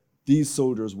that these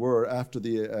soldiers were, after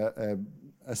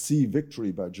a sea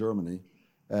victory by Germany,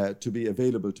 to be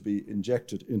available to be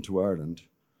injected into Ireland.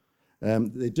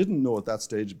 They didn't know at that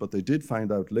stage, but they did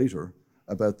find out later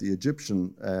about the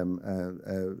Egyptian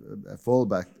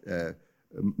fallback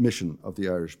mission of the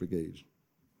Irish Brigade.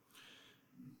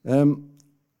 When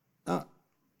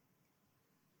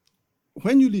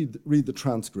you read the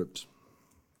transcript,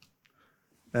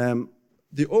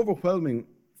 the overwhelming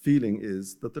feeling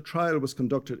is that the trial was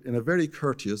conducted in a very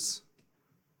courteous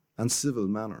and civil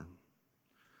manner.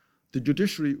 The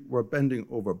judiciary were bending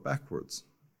over backwards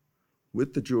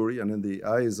with the jury and in the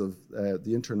eyes of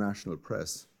the international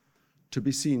press to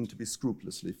be seen to be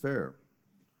scrupulously fair.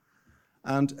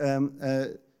 And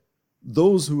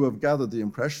those who have gathered the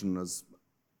impression, as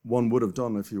one would have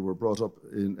done if you were brought up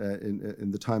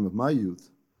in the time of my youth,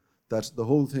 that the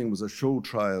whole thing was a show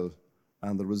trial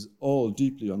and that it was all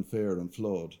deeply unfair and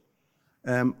flawed,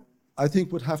 I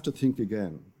think would have to think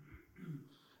again.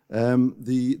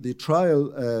 The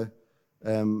trial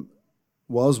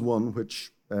was one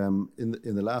which, in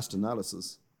the last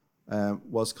analysis,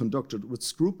 was conducted with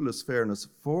scrupulous fairness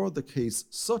for the case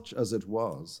such as it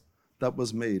was that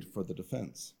was made for the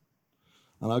defence.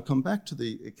 And I'll come back to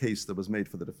the case that was made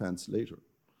for the defence later.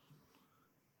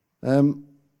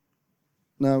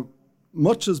 Now,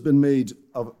 much has been made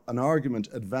of an argument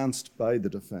advanced by the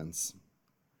defence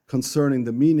concerning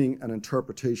the meaning and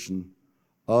interpretation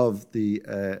of the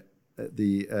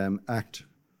Act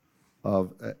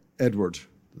of Edward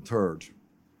III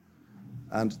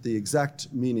and the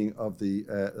exact meaning of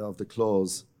the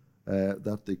clause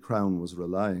that the Crown was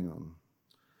relying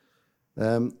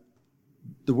on.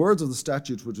 The words of the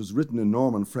statute, which was written in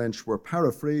Norman French, were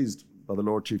paraphrased by the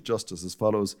Lord Chief Justice as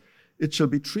follows: "It shall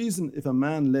be treason if a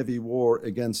man levy war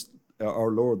against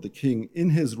our Lord the King in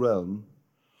his realm,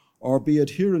 or be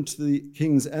adherent to the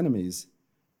King's enemies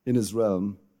in his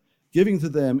realm, giving to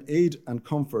them aid and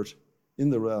comfort in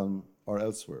the realm or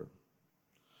elsewhere."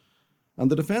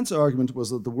 And the defence argument was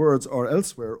that the words "or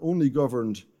elsewhere" only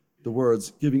governed the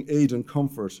words "giving aid and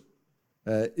comfort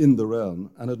in the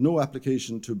realm," and had no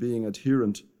application to being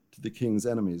adherent to the King's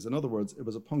enemies. In other words, it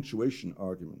was a punctuation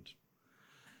argument.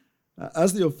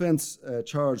 As the offence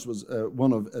charged was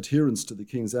one of adherence to the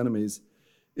King's enemies,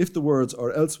 if the words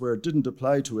 "or elsewhere" didn't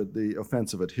apply to it, the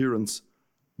offence of adherence,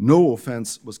 no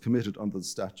offence was committed under the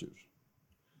statute.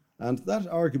 And that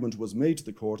argument was made to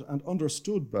the court and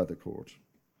understood by the court.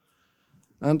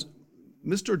 And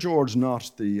Mr. George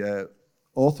Knott, the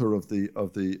author of the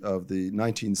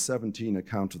 1917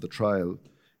 account of the trial,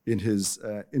 in his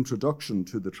introduction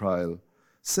to the trial,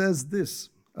 says this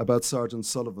about Sergeant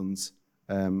Sullivan's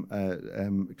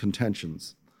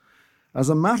contentions: "As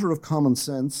a matter of common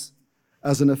sense,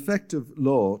 as an effective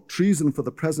law, treason for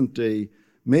the present day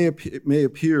may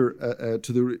appear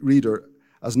to the reader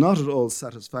as not at all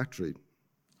satisfactory.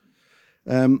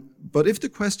 But if the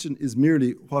question is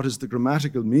merely what is the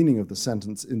grammatical meaning of the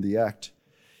sentence in the Act,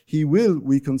 he will,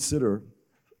 we consider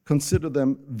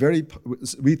them very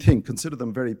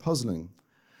puzzling,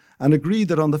 and agree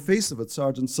that on the face of it,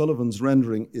 Sergeant Sullivan's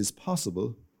rendering is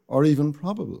possible or even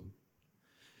probable.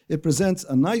 It presents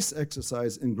a nice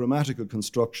exercise in grammatical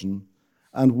construction,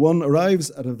 and one arrives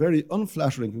at a very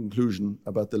unflattering conclusion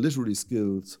about the literary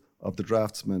skills of the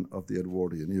draftsmen of the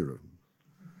Edwardian era."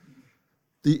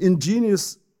 The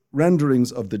ingenious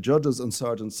renderings of the judges and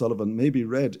Sergeant Sullivan may be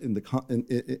read in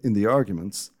the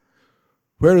arguments,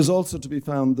 where is also to be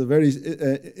found the very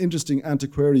interesting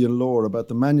antiquarian lore about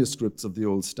the manuscripts of the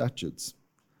old statutes.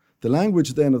 The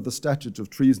language then of the statute of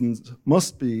treason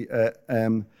must be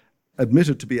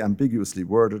admitted to be ambiguously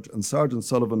worded, and Sergeant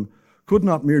Sullivan could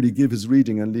not merely give his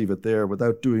reading and leave it there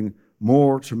without doing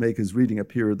more to make his reading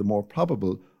appear the more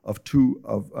probable of two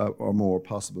or more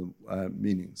possible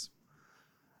meanings.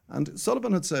 And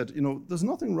Sullivan had said, there's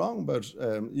nothing wrong about,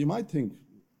 you might think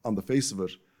on the face of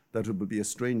it that it would be a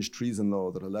strange treason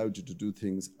law that allowed you to do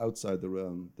things outside the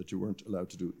realm that you weren't allowed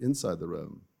to do inside the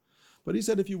realm. But he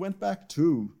said if you went back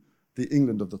to the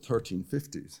England of the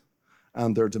 1350s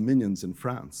and their dominions in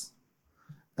France,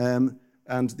 and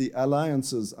the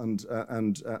alliances and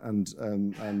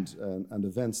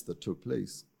events that took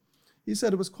place, he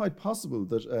said it was quite possible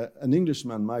that an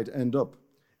Englishman might end up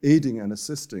aiding and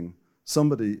assisting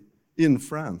somebody in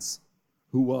France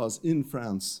who was in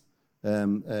France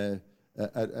an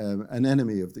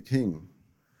enemy of the king,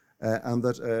 and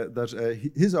that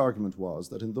his argument was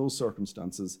that in those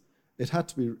circumstances it had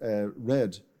to be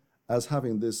read as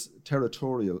having this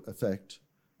territorial effect,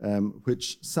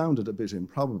 which sounded a bit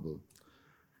improbable.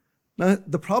 Now,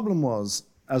 the problem was,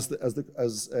 as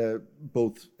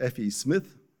both F.E.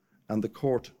 Smith and the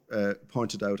court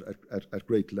pointed out at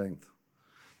great length,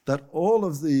 that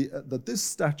that this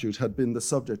statute had been the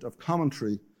subject of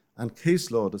commentary and case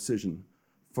law decision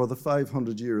for the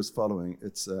 500 years following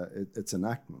its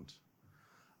enactment.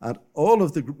 And all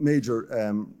of the major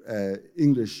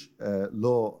English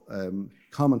law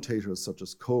commentators, such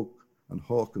as Coke and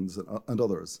Hawkins and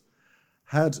others,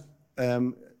 had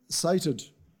cited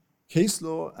case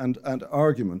law and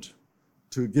argument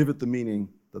to give it the meaning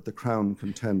that the Crown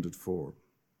contended for.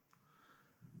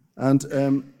 And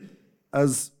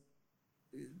as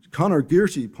Conor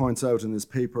Gearty points out in his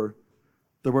paper,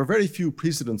 there were very few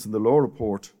precedents in the law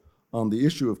report on the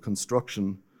issue of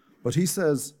construction, but he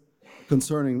says,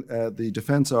 concerning the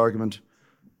defence argument,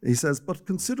 he says, but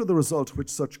consider the result which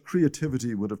such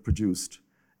creativity would have produced.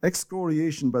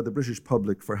 Excoriation by the British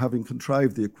public for having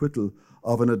contrived the acquittal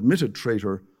of an admitted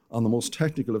traitor on the most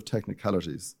technical of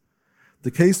technicalities.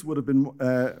 The case would have been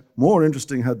more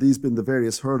interesting had these been the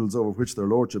various hurdles over which their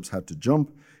lordships had to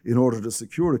jump in order to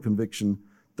secure a conviction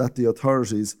that the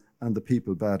authorities and the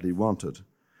people badly wanted.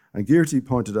 And Gearty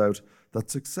pointed out that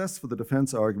success for the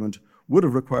defence argument would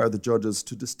have required the judges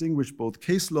to distinguish both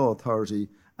case law authority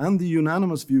and the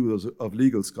unanimous views of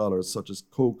legal scholars such as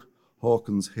Coke,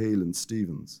 Hawkins, Hale and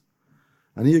Stevens.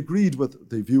 And he agreed with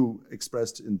the view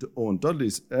expressed in Owen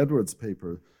Dudley's Edwards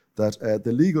paper that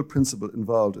the legal principle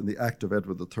involved in the Act of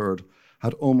Edward III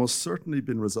had almost certainly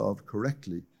been resolved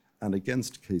correctly and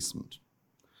against Casement.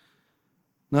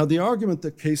 Now, the argument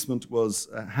that Casement was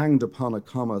hanged upon a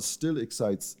comma still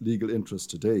excites legal interest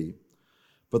today,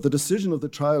 but the decision of the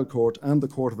trial court and the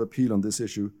Court of Appeal on this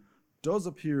issue does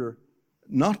appear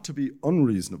not to be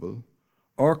unreasonable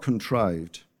or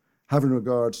contrived, having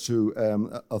regard to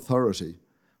authority,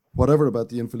 whatever about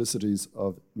the infelicities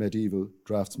of medieval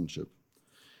draftsmanship.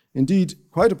 Indeed,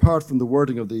 quite apart from the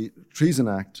wording of the Treason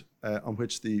Act on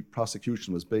which the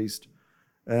prosecution was based,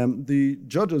 the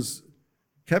judges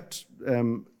kept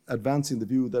advancing the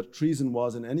view that treason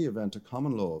was in any event a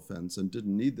common law offence and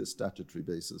didn't need this statutory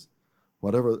basis.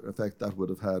 Whatever effect that would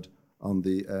have had on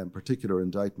the particular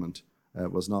indictment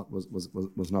was not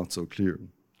so clear.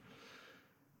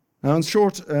 Now, in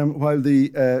short, while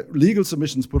the legal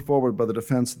submissions put forward by the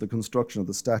defence of the construction of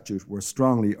the statute were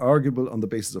strongly arguable on the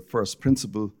basis of first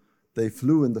principle, they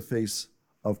flew in the face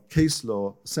of case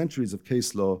law, centuries of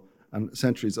case law, and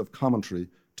centuries of commentary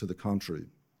to the contrary.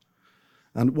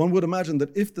 And one would imagine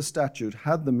that if the statute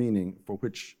had the meaning for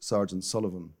which Sergeant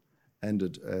Sullivan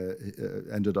ended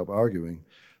up arguing,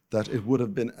 that it would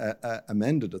have been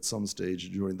amended at some stage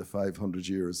during the 500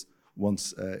 years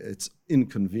once its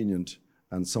inconvenient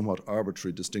and somewhat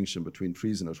arbitrary distinction between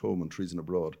treason at home and treason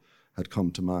abroad had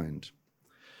come to mind.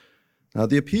 Now,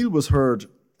 the appeal was heard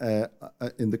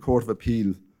in the Court of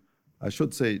Appeal. I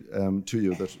should say to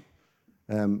you that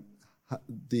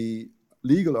the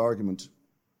legal argument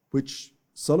which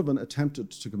Sullivan attempted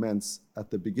to commence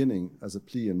at the beginning as a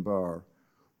plea in bar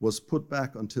was put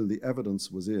back until the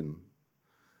evidence was in.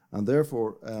 And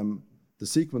therefore, the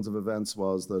sequence of events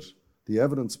was that the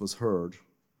evidence was heard.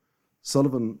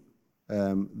 Sullivan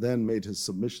then made his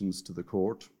submissions to the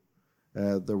court.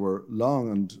 There were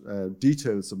long and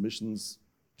detailed submissions,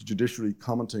 the judiciary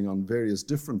commenting on various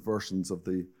different versions of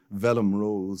the vellum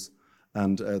rolls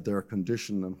and their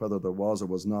condition and whether there was or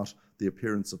was not the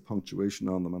appearance of punctuation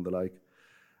on them and the like.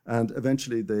 And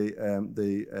eventually they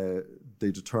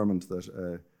determined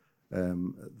that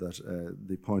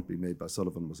the point being made by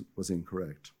Sullivan was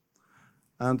incorrect.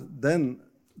 And then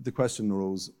the question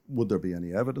arose, would there be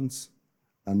any evidence?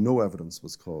 And no evidence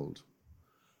was called.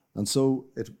 And so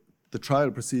the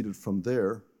trial proceeded from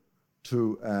there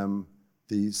to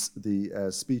the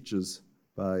speeches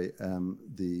by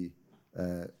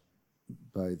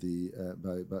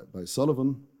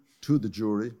Sullivan to the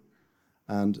jury,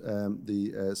 and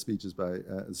the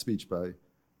speech by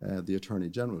the Attorney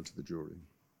General to the jury.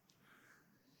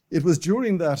 It was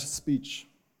during that speech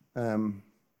to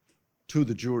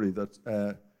the jury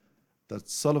that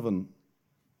Sullivan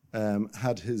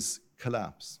had his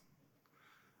collapse.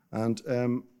 And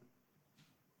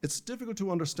it's difficult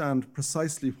to understand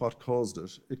precisely what caused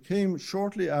it. It came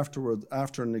shortly afterward,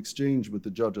 after an exchange with the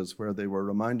judges where they were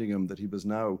reminding him that he was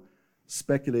now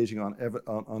speculating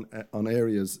on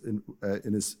areas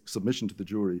in his submission to the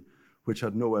jury which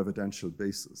had no evidential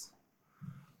basis.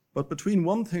 But between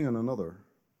one thing and another,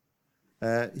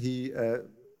 he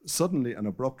suddenly and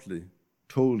abruptly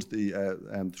told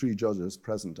the three judges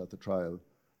present at the trial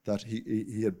that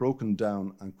he had broken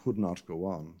down and could not go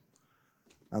on.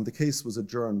 And the case was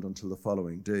adjourned until the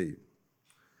following day.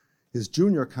 His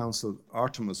junior counsel,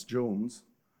 Artemus Jones,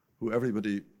 who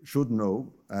everybody should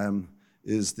know,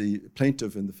 is the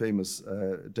plaintiff in the famous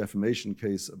defamation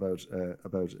case about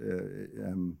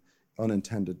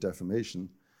unintended defamation,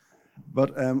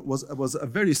 but was a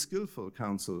very skillful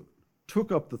counsel,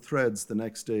 took up the threads the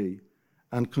next day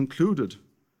and concluded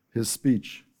his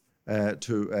speech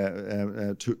to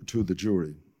the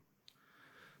jury.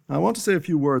 Now, I want to say a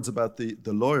few words about the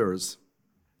lawyers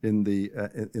in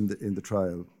the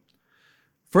trial.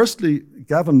 Firstly,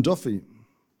 Gavin Duffy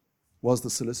was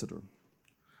the solicitor,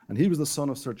 and he was the son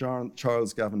of Sir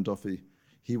Charles Gavin Duffy.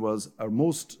 He was a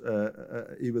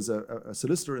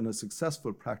solicitor in a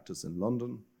successful practice in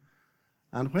London,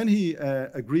 and when he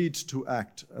agreed to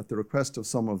act at the request of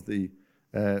some of the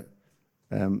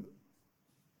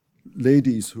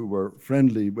ladies who were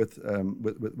friendly with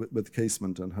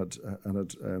Casement and had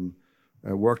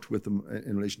worked with him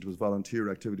in relation to his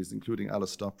volunteer activities, including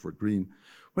Alice Stopford Green,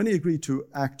 when he agreed to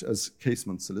act as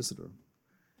Casement's solicitor,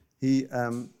 he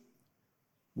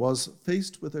was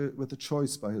faced with a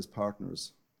choice by his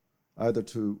partners, either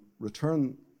to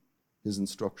return his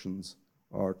instructions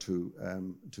or to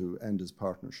end his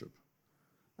partnership.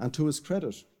 And to his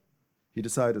credit, he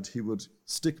decided he would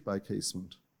stick by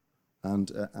Casement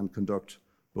and conduct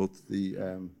both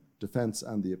the defence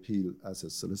and the appeal as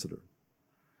his solicitor.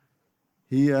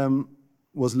 He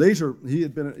was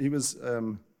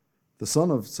the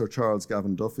son of Sir Charles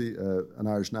Gavin Duffy, an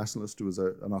Irish nationalist who was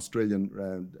an Australian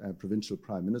provincial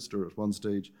prime minister at one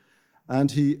stage, and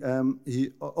he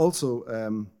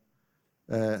also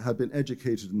had been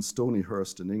educated in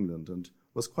Stonyhurst in England and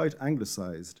was quite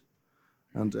anglicised.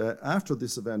 And after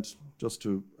this event, just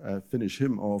to finish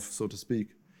him off, so to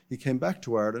speak, he came back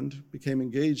to Ireland, became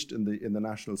engaged in the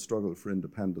national struggle for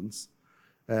independence,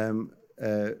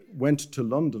 went to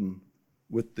London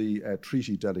with the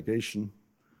treaty delegation,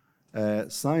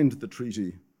 signed the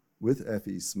treaty with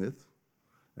F.E. Smith,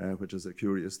 which is a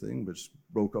curious thing, which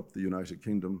broke up the United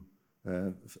Kingdom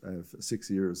 6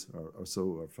 years or so,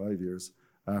 or 5 years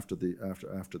after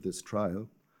this trial,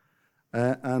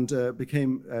 and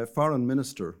became foreign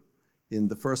minister in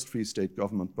the first Free State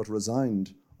government, but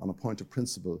resigned on a point of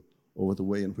principle over the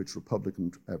way in which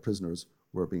Republican prisoners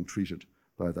were being treated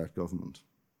by that government.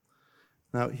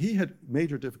 Now, he had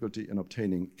major difficulty in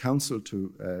obtaining counsel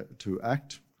to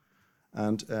act,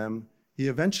 and he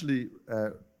eventually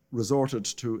resorted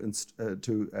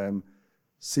to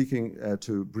seeking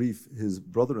to brief his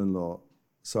brother-in-law,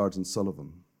 Sergeant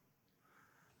Sullivan.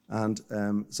 And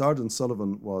Sergeant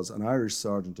Sullivan was an Irish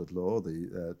sergeant at law.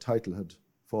 The title had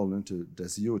fallen into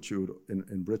desuetude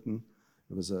in Britain.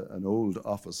 It was an old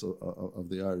office of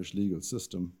the Irish legal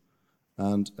system.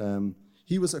 And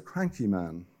he was a cranky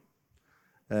man,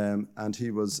 and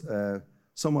he was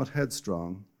somewhat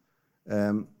headstrong,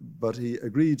 but he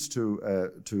agreed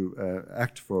to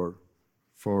act for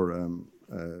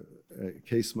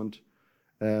Casement.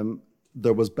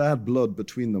 There was bad blood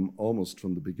between them almost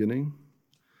from the beginning.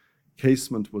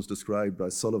 Casement was described by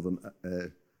Sullivan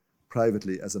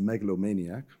privately as a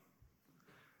megalomaniac.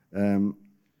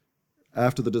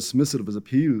 After the dismissal of his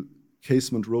appeal,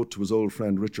 Casement wrote to his old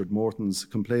friend Richard Mortons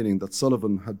complaining that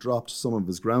Sullivan had dropped some of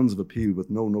his grounds of appeal with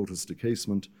no notice to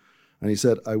Casement, and he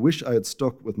said, "I wish I had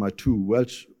stuck with my two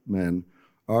Welsh men,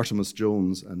 Artemus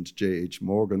Jones and J.H.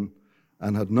 Morgan,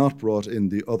 and had not brought in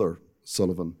the other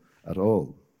Sullivan at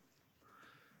all."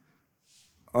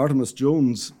 Artemus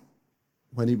Jones,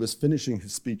 when he was finishing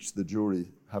his speech to the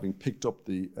jury, having picked up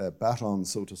the baton,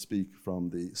 so to speak, from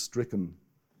the stricken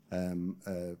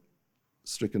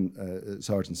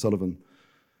Sergeant Sullivan,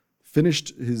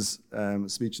 finished his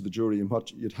speech to the jury in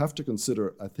what you'd have to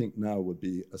consider, I think now, would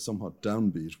be a somewhat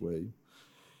downbeat way.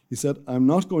 He said, "I'm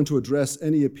not going to address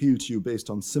any appeal to you based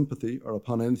on sympathy or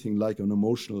upon anything like an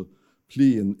emotional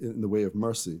plea in the way of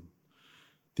mercy.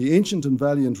 The ancient and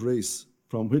valiant race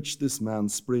from which this man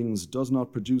springs does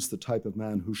not produce the type of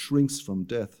man who shrinks from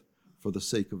death for the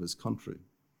sake of his country.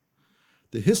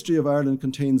 The history of Ireland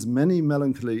contains many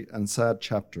melancholy and sad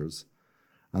chapters,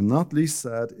 and not least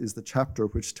sad is the chapter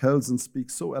which tells and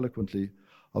speaks so eloquently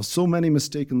of so many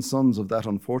mistaken sons of that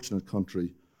unfortunate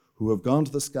country who have gone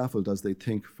to the scaffold, as they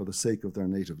think, for the sake of their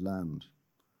native land.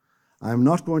 I am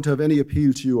not going to have any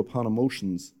appeal to you upon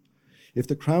emotions. If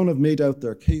the Crown have made out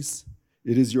their case,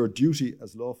 it is your duty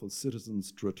as lawful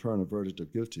citizens to return a verdict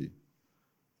of guilty.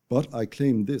 But I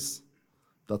claim this,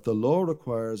 that the law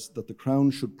requires that the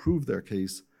Crown should prove their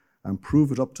case and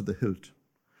prove it up to the hilt.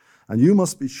 And you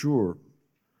must with sure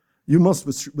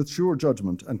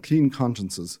judgment and clean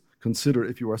consciences consider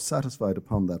if you are satisfied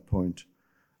upon that point.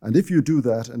 And if you do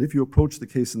that, and if you approach the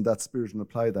case in that spirit and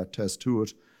apply that test to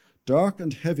it, dark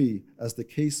and heavy as the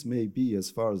case may be as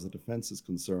far as the defence is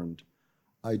concerned,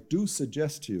 I do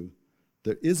suggest to you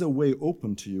there is a way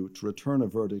open to you to return a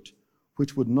verdict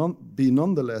which would be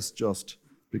nonetheless just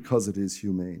because it is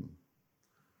humane.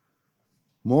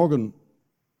 Morgan,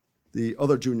 the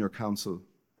other junior counsel,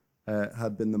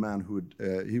 had been the man who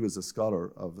he was a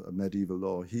scholar of medieval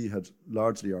law. He had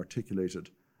largely articulated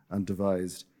and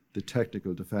devised the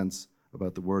technical defence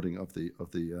about the wording of the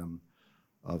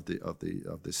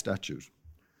statute.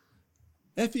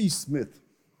 F.E. Smith,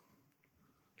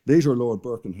 later Lord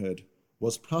Birkenhead,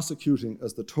 was prosecuting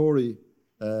as the Tory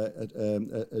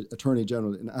Attorney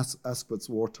General in Asquith's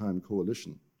wartime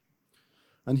coalition.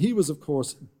 And he was, of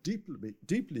course,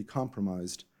 deeply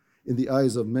compromised in the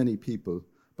eyes of many people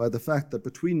by the fact that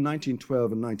between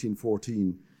 1912 and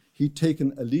 1914, he'd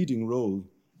taken a leading role,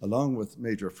 along with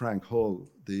Major Frank Hall,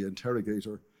 the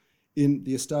interrogator, in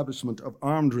the establishment of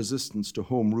armed resistance to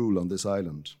Home Rule on this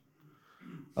island.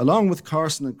 Along with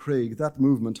Carson and Craig, that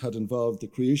movement had involved the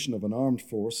creation of an armed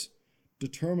force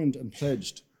determined and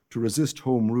pledged to resist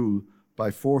Home Rule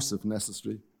by force if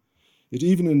necessary. It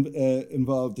even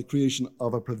involved the creation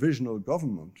of a provisional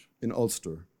government in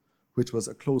Ulster, which was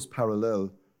a close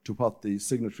parallel to what the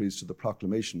signatories to the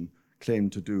proclamation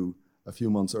claimed to do a few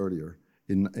months earlier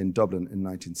in Dublin in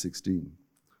 1916.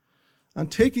 And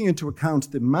taking into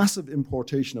account the massive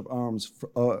importation of arms,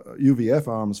 UVF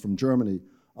arms from Germany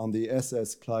on the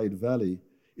SS Clyde Valley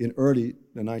in early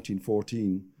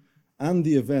 1914, and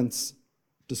the events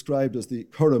described as the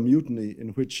Curragh Mutiny, in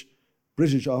which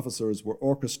British officers were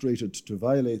orchestrated to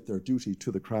violate their duty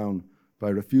to the Crown by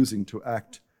refusing to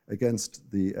act against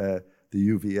the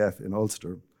UVF in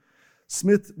Ulster.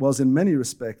 Smith was in many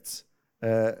respects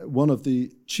one of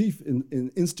the chief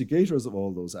instigators of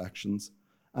all those actions,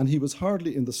 and he was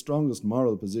hardly in the strongest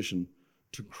moral position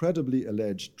to credibly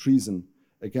allege treason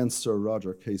against Sir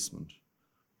Roger Casement.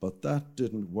 But that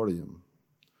didn't worry him.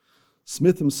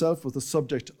 Smith himself was the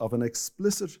subject of an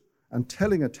explicit and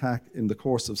telling attack in the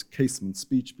course of Casement's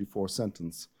speech before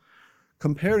sentence.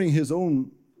 Comparing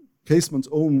Casement's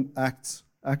own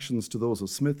actions to those of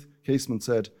Smith, Casement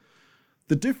said,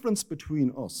 "The difference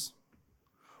between us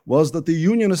was that the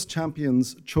Unionist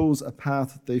champions chose a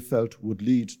path they felt would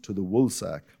lead to the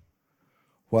woolsack,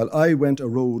 while I went a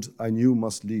road I knew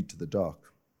must lead to the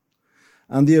dock.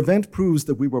 And the event proves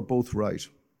that we were both right.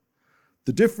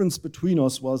 The difference between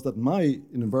us was that my,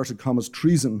 in inverted commas,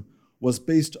 treason was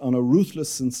based on a ruthless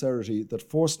sincerity that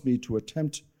forced me to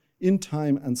attempt in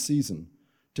time and season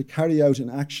to carry out in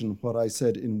action what I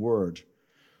said in word,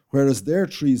 whereas their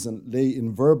treason lay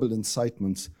in verbal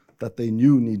incitements that they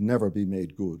knew need never be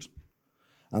made good.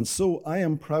 And so I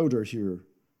am prouder here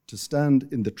to stand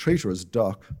in the traitorous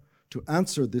dock to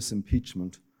answer this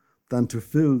impeachment than to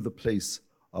fill the place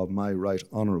of my right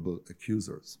honourable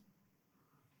accusers."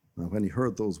 Now, when he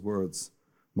heard those words,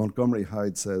 Montgomery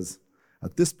Hyde says,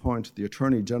 "At this point, the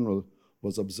Attorney General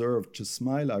was observed to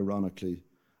smile ironically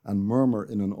and murmur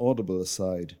in an audible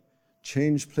aside,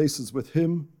 'Change places with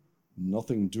him?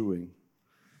 Nothing doing.'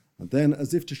 And then,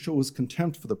 as if to show his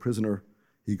contempt for the prisoner,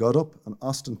 he got up and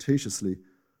ostentatiously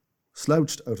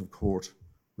slouched out of court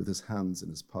with his hands in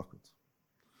his pocket."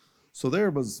 So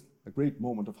there was a great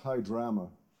moment of high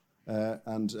drama,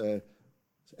 and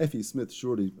F.E. Smith,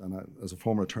 surely, and as a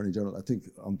former Attorney General, I think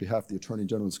on behalf of the Attorney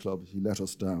General's Club, he let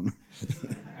us down.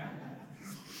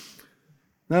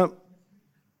 Now,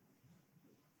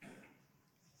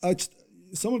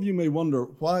 some of you may wonder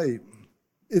why,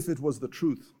 if it was the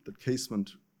truth that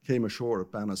Casement came ashore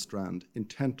at Bannistrand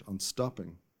intent on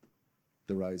stopping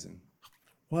the rising,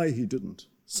 why he didn't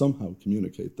somehow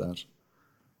communicate that,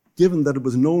 given that it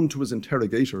was known to his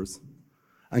interrogators,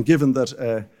 and given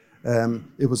that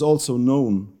it was also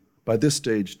known by this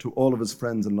stage to all of his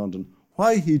friends in London,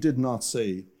 why he did not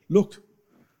say, "Look,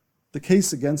 the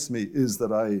case against me is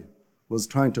that I was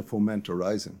trying to foment a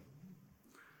rising.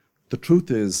 The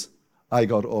truth is, I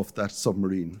got off that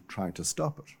submarine trying to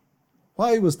stop it."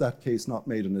 Why was that case not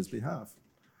made on his behalf?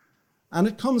 And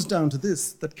it comes down to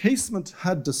this, that Casement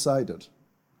had decided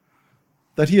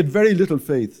that he had very little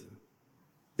faith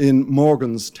in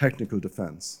Morgan's technical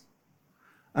defence,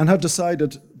 and had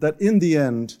decided that in the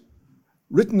end,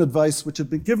 written advice which had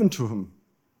been given to him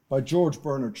by George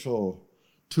Bernard Shaw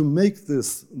to make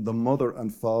this the mother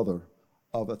and father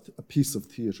of a piece of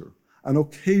theatre, an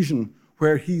occasion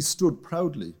where he stood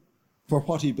proudly for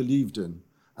what he believed in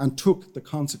and took the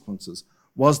consequences,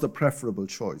 was the preferable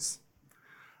choice.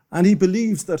 And he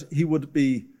believes that he would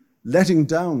be letting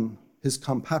down his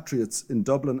compatriots in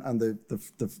Dublin and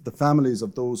the families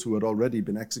of those who had already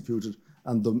been executed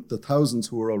and the thousands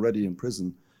who were already in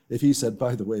prison, if he said,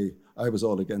 "By the way, I was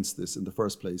all against this in the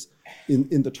first place,"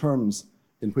 in the terms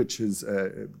in which his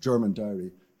German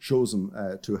diary shows him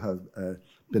to have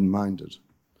been minded.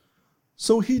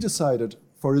 So he decided,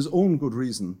 for his own good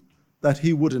reason, that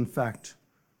he would in fact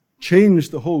change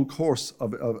the whole course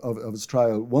of his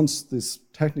trial once this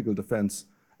technical defense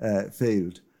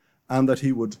failed, and that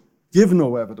he would give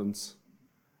no evidence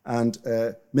and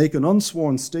make an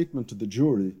unsworn statement to the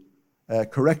jury,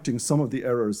 correcting some of the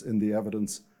errors in the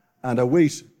evidence, and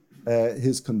await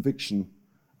his conviction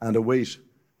and await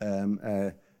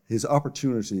his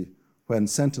opportunity when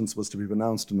sentence was to be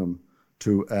pronounced on him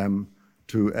to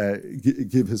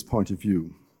give his point of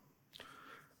view.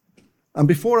 And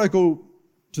before I go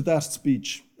to that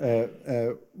speech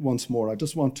once more, I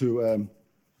just want to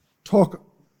talk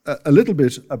a little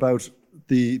bit about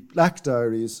the Black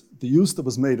Diaries, the use that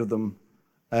was made of them,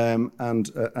 and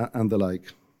the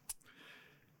like.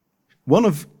 One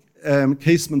of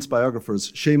Casement's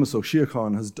biographers, Seamus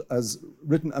O'Sheacháin, has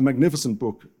written a magnificent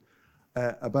book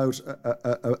about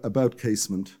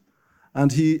Casement,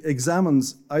 and he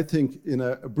examines, I think, in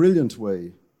a brilliant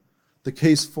way, the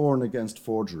case for and against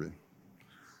forgery.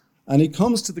 And he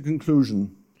comes to the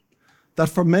conclusion that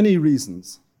for many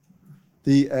reasons,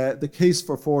 the case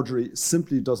for forgery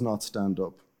simply does not stand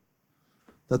up.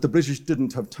 That the British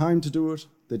didn't have time to do it,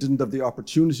 they didn't have the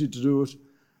opportunity to do it,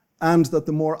 and that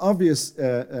the more obvious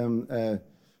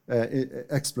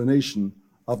explanation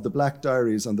of the Black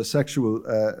Diaries and the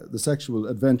sexual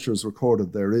adventures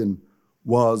recorded therein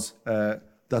was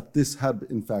that this had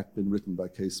in fact been written by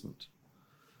Casement.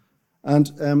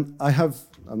 And I'm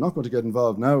not going to get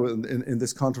involved now in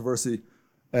this controversy,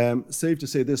 save to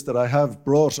say this, that I have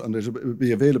brought, and it will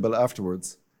be available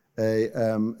afterwards,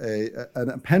 an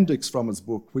appendix from his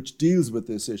book which deals with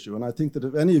this issue. And I think that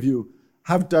if any of you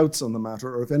have doubts on the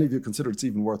matter, or if any of you consider it's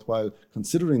even worthwhile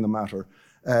considering the matter,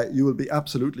 you will be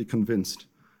absolutely convinced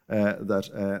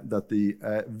that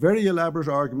the very elaborate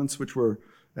arguments which were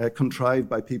contrived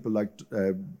by people like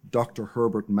Dr.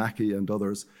 Herbert Mackey and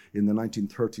others in the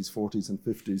 1930s, 40s and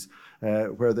 50s,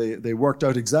 where they worked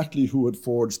out exactly who had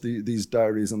forged these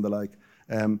diaries and the like,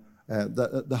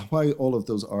 why all of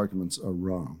those arguments are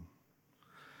wrong.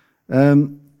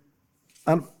 And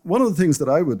one of the things that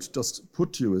I would just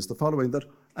put to you is the following, that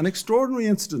an extraordinary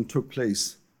incident took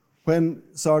place when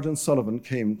Sergeant Sullivan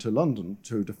came to London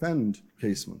to defend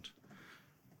Casement.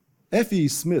 F.E.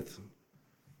 Smith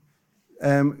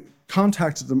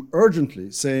contacted them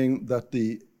urgently, saying that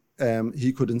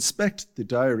he could inspect the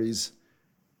diaries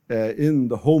in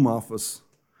the Home Office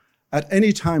at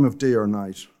any time of day or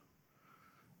night.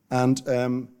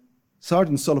 And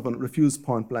Sergeant Sullivan refused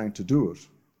point blank to do it.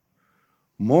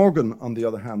 Morgan, on the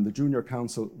other hand, the junior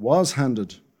counsel, was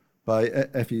handed by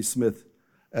F.E. Smith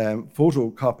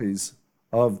photocopies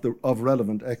of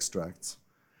relevant extracts,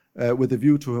 with a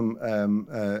view to him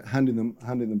handing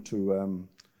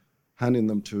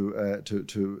them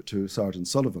to Sergeant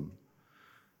Sullivan.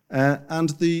 And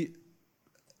the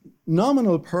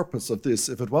nominal purpose of this,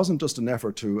 if it wasn't just an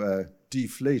effort to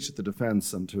deflate the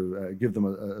defence and to give them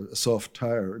a soft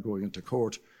tire going into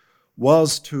court,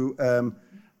 was to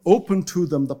open to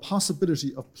them the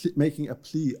possibility of making a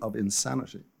plea of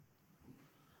insanity.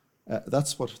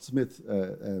 That's what Smith,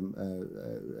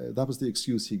 that was the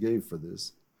excuse he gave for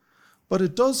this. But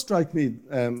it does strike me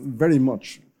very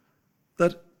much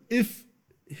that if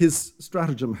his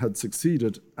stratagem had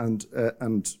succeeded and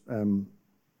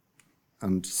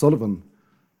Sullivan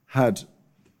had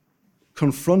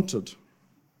confronted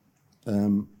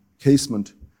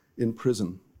Casement in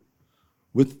prison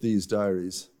with these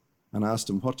diaries and asked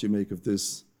him, what do you make of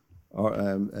this? Or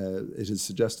it is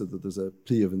suggested that there's a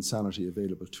plea of insanity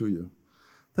available to you.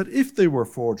 That if they were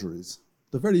forgeries,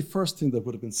 the very first thing that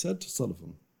would have been said to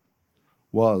Sullivan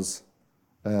was,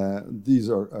 these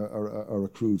are a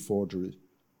crude forgery.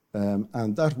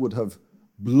 And that would have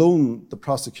blown the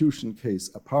prosecution case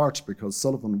apart, because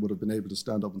Sullivan would have been able to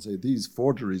stand up and say, these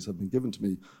forgeries have been given to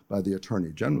me by the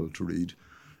Attorney General to read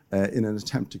in an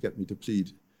attempt to get me to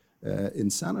plead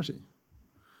insanity.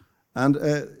 And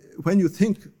when you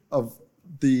think of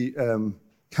the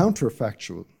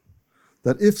counterfactual,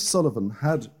 that if Sullivan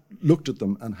had looked at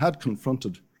them and had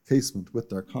confronted Casement with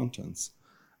their contents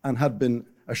and had been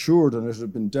assured and it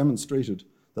had been demonstrated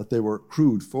that they were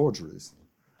crude forgeries,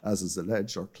 as is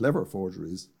alleged, or clever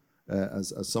forgeries,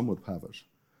 as some would have it,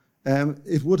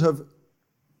 it would have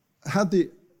had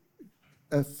the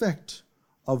effect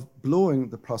of blowing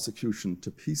the prosecution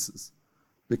to pieces,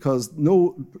 because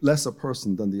no less a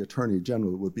person than the Attorney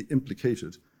General would be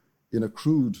implicated in a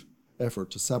crude effort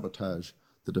to sabotage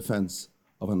the defence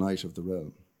of a Knight of the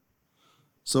Realm.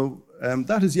 So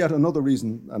that is yet another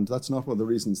reason, and that's not one of the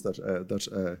reasons that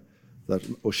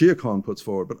O'Sheacháin puts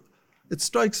forward, but it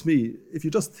strikes me, if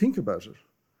you just think about it,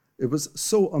 it was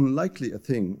so unlikely a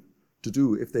thing to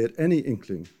do if they had any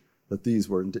inkling that these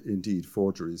were indeed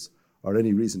forgeries, or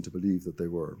any reason to believe that they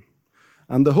were.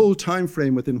 And the whole time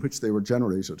frame within which they were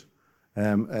generated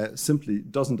simply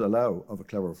doesn't allow of a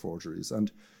clever forgeries.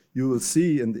 And you will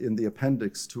see in the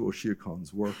appendix to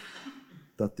O'Sheachaun's work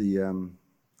that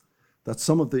that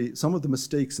some of the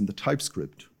mistakes in the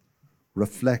typescript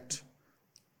reflect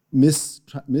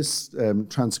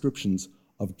transcriptions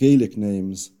of Gaelic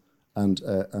names and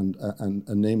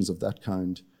names of that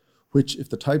kind, which, if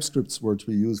the typescripts were to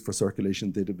be used for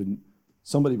circulation,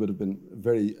 somebody would have been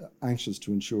very anxious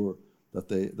to ensure that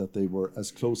they were as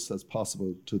close as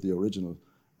possible to the original,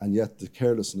 and yet the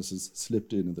carelessnesses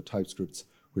slipped in the typescripts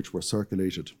which were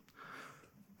circulated.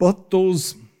 But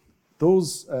those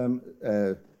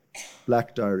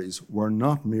black diaries were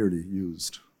not merely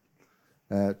used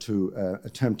to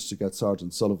attempt to get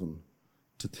Sergeant Sullivan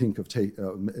to think of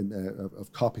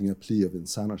copying a plea of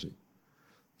insanity.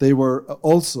 They were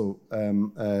also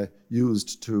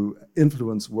used to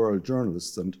influence world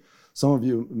journalists, and some of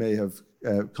you may have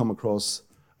come across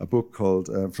a book called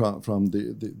From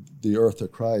the Earth a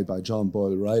Cry by John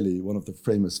Boyle Riley, one of the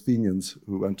famous Fenians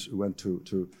who went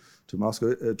to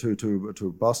Moscow,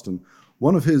 to Boston.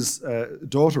 One of his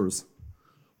daughters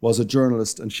was a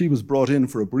journalist, and she was brought in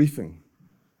for a briefing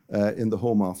in the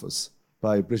Home Office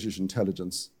by British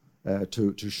intelligence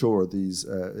to show these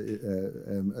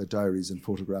diaries in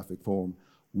photographic form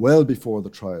well before the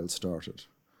trial started.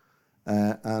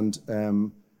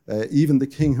 Even the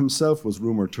King himself was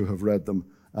rumoured to have read them,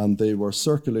 and they were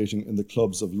circulating in the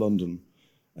clubs of London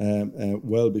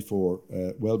well before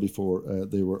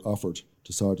they were offered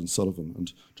to Sergeant Sullivan.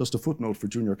 And just a footnote for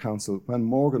junior counsel, when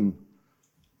Morgan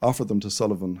offered them to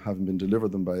Sullivan, having been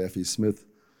delivered them by F.E. Smith,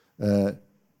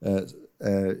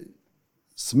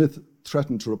 Smith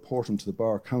threatened to report him to the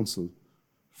Bar Council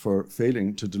for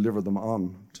failing to deliver them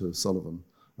on to Sullivan,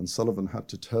 and Sullivan had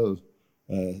to tell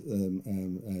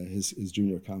his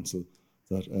junior counsel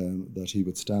that he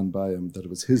would stand by him, that it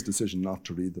was his decision not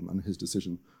to read them and his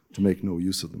decision to make no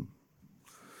use of them.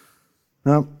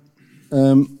 Now,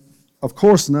 of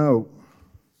course now,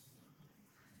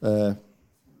 the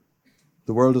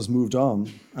world has moved on,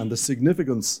 and the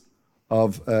significance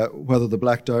of whether the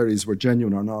black diaries were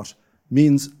genuine or not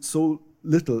means so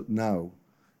little now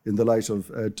in the light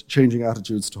of changing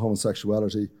attitudes to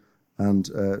homosexuality and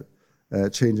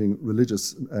changing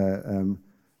religious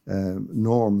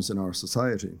norms in our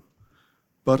society.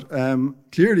 But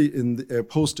clearly in the,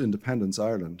 post-independence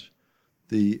Ireland,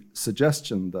 the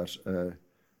suggestion that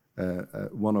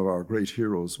one of our great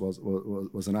heroes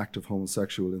was an active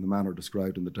homosexual in the manner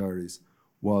described in the diaries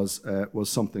was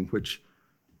something which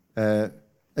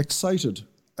excited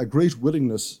a great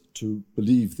willingness to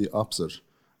believe the opposite,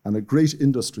 and a great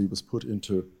industry was put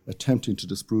into attempting to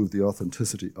disprove the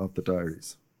authenticity of the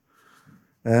diaries.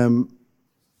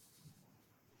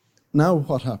 Now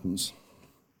what happens?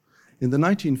 In the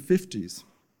 1950s,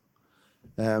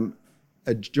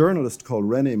 a journalist called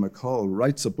René McCall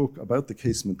writes a book about the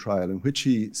Casement trial, in which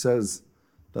he says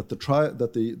that the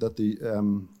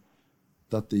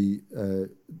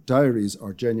diaries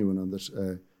are genuine, and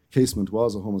that Casement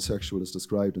was a homosexual as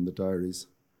described in the diaries.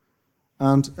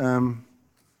 And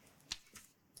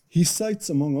he cites,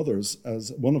 among others,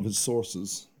 as one of his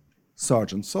sources,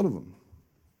 Sergeant Sullivan.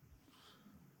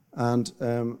 And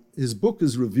his book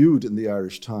is reviewed in the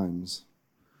Irish Times,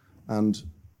 and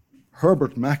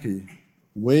Herbert Mackey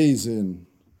weighs in,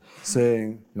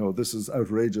 saying, this is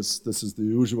outrageous, this is the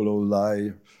usual old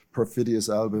lie, perfidious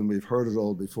Albion, we've heard it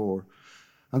all before.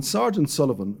 And Sergeant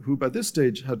Sullivan, who by this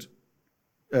stage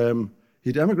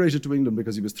he'd emigrated to England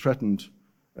because he was threatened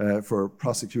for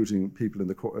prosecuting people in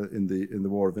the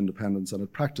War of Independence, and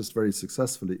had practiced very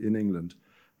successfully in England,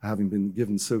 having been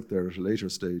given silk there at a later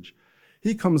stage.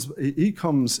 He comes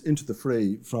into the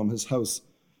fray from his house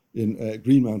in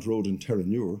Greenmount Road in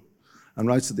Terranure, and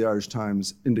writes to the Irish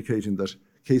Times indicating that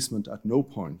Casement at no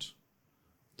point,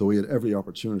 though he had every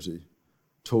opportunity,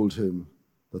 told him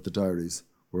that the diaries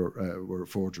were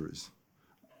forgeries,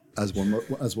 as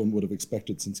one would have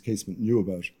expected, since Casement knew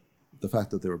about the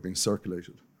fact that they were being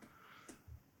circulated.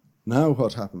 Now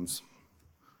what happens?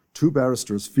 Two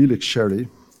barristers, Felix Sherry,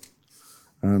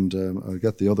 and I'll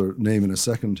get the other name in a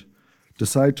second,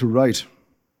 decide to write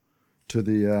to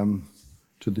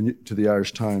the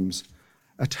Irish Times,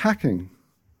 attacking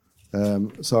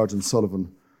Sergeant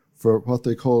Sullivan for what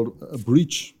they called a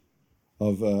breach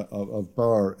of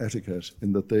bar etiquette,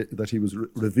 in that he was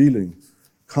revealing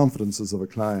confidences of a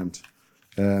client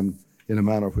in a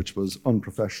manner which was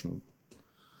unprofessional.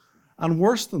 And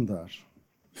worse than that,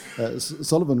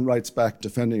 Sullivan writes back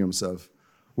defending himself,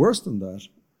 worse than that,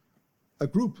 a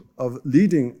group of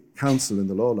leading counsel in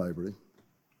the law library,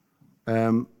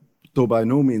 though by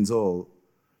no means all,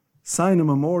 sign a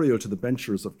memorial to the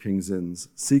benchers of King's Inns,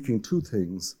 seeking two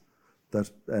things: that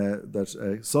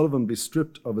Sullivan be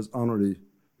stripped of his honorary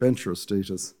bencher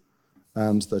status,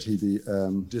 and that he be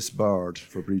disbarred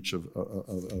for breach of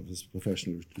his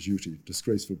professional duty,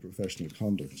 disgraceful professional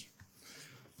conduct.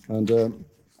 And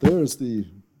there's the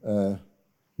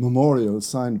memorial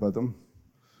signed by them.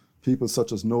 People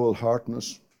such as Noel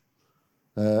Hartnett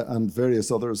and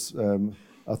various others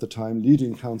at the time,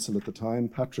 leading counsel at the time,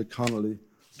 Patrick Connolly,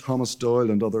 Thomas Doyle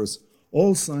and others,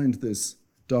 all signed this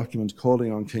document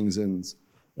calling on King's Inns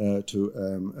to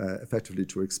effectively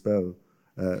to expel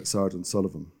Sergeant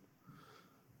Sullivan.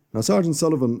 Now, Sergeant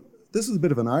Sullivan, this is a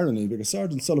bit of an irony, because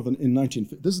Sergeant Sullivan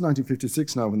this is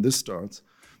 1956 now when this starts,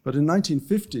 but in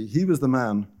 1950 he was the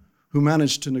man who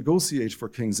managed to negotiate for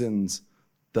King's Inns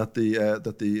that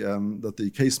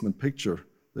the Casement picture,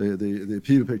 the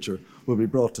appeal picture, will be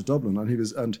brought to Dublin, and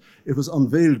it was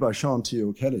unveiled by Sean T.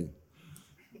 O'Kelly.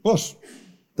 But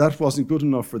that wasn't good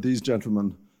enough for these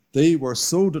gentlemen. They were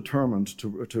so determined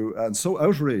to and so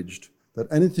outraged that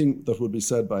anything that would be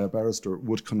said by a barrister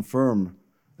would confirm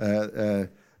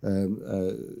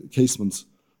Casement's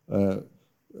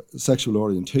sexual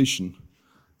orientation,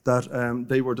 that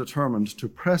they were determined to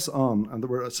press on, and there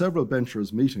were several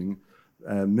benchers meeting,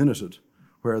 minuted,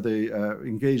 where they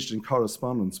engaged in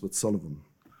correspondence with Sullivan.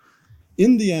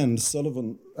 In the end,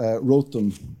 Sullivan wrote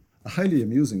them a highly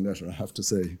amusing letter, I have to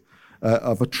say,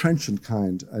 of a trenchant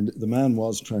kind, and the man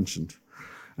was trenchant.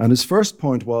 And his first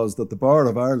point was that the Bar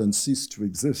of Ireland ceased to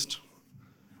exist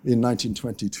in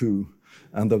 1922,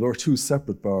 and there were two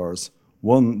separate bars,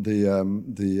 one the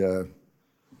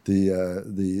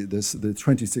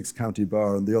 26 county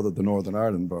bar and the other the Northern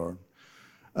Ireland bar,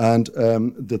 and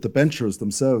that the benchers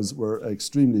themselves were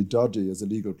extremely dodgy as a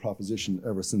legal proposition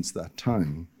ever since that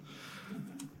time.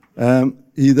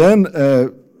 He then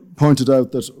pointed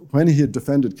out that when he had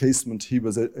defended Casement, he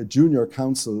was a junior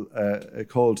counsel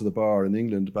called to the bar in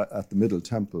England at the Middle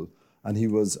Temple, and he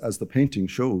was, as the painting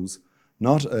shows,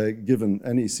 not given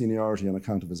any seniority on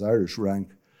account of his Irish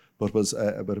rank, but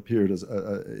appeared as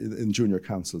in junior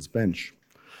counsel's bench.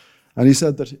 And he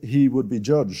said that he would be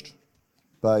judged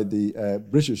by the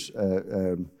British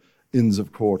Inns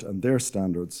of Court and their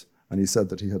standards, and he said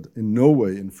that he had in no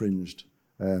way infringed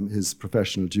his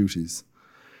professional duties.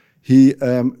 He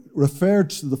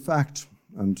referred to the fact,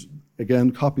 and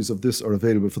again, copies of this are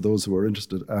available for those who are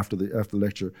interested after the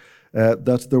lecture,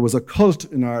 that there was a cult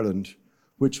in Ireland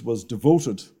which was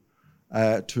devoted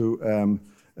to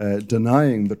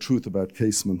denying the truth about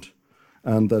Casement,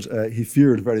 and that he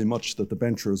feared very much that the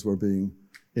benchers were being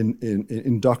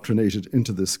indoctrinated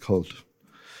into this cult.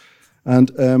 And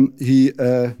he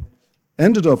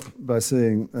ended up by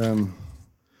saying,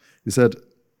 he said,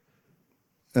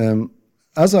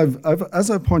 as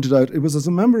I've pointed out, it was as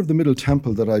a member of the Middle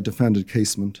Temple that I defended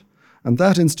Casement, and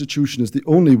that institution is the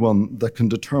only one that can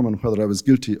determine whether I was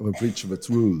guilty of a breach of its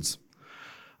rules.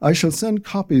 I shall send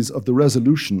copies of the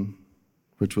resolution,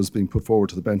 which was being put forward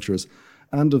to the benchers,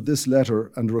 and of this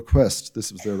letter and request,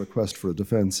 this was their request for a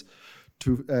defence,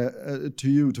 to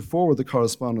you to forward the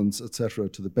correspondence, etc.,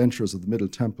 to the benchers of the Middle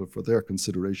Temple for their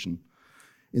consideration.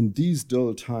 In these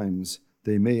dull times,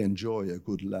 they may enjoy a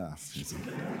good laugh.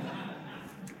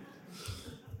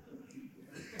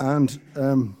 And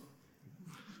a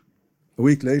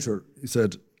week later, he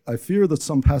said, I fear that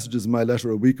some passages in my letter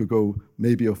a week ago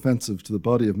may be offensive to the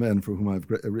body of men from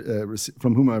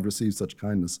whom I've received such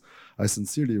kindness. I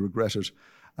sincerely regret it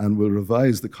and will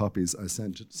revise the copies I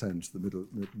send to the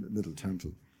Middle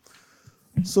Temple.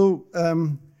 So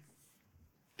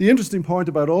the interesting point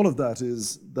about all of that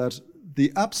is that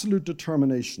the absolute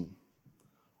determination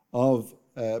of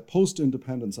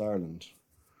post-independence Ireland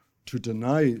to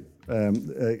deny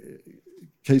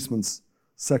Casement's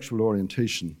sexual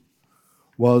orientation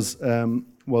led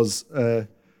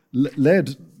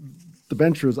the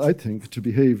benchers, I think, to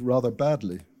behave rather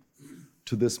badly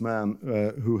to this man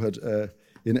who had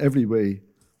in every way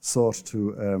sought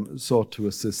to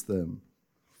assist them.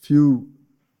 Few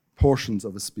portions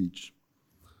of a speech.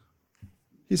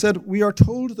 He said, "We are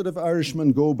told that if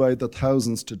Irishmen go by the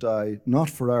thousands to die, not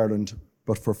for Ireland,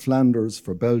 but for Flanders,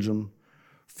 for Belgium,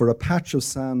 for a patch of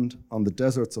sand on the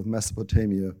deserts of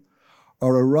Mesopotamia,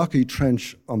 or a rocky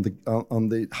trench on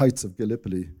the heights of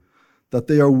Gallipoli, that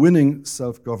they are winning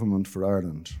self-government for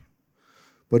Ireland.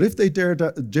 But if they dare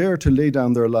to lay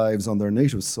down their lives on their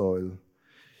native soil,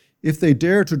 if they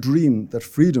dare to dream that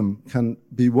freedom can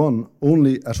be won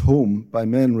only at home by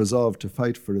men resolved to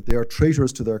fight for it, they are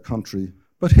traitors to their country,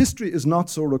 But history is not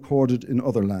so recorded in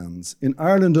other lands. In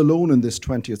Ireland alone in this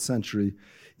 20th century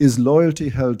is loyalty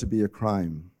held to be a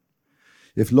crime.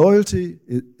 If loyalty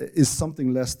is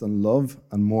something less than love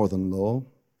and more than law,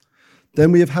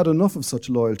 then we have had enough of such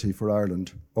loyalty for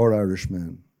Ireland or Irish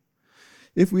men.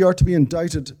 If we are to be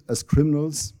indicted as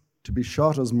criminals, to be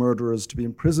shot as murderers, to be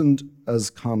imprisoned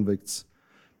as convicts,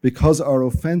 because our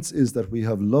offence is that we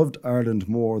have loved Ireland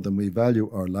more than we value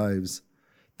our lives,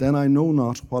 then I know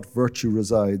not what virtue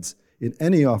resides in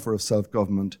any offer of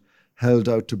self-government held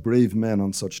out to brave men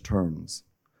on such terms.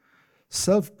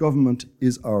 Self-government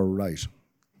is our right,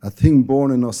 a thing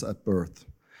born in us at birth,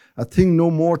 a thing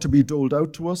no more to be doled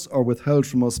out to us or withheld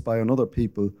from us by another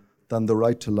people than the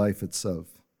right to life itself,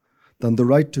 than the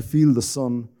right to feel the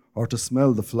sun or to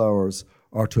smell the flowers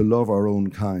or to love our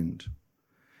own kind.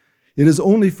 It is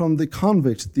only from the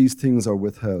convict these things are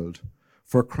withheld,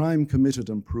 for crime committed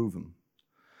and proven.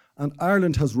 And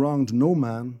Ireland has wronged no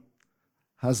man,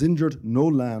 has injured no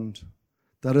land,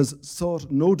 that has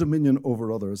sought no dominion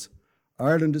over others.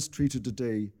 Ireland is treated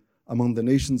today among the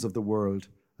nations of the world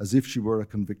as if she were a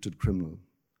convicted criminal.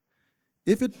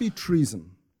 If it be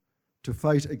treason to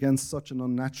fight against such an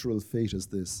unnatural fate as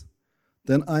this,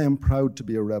 then I am proud to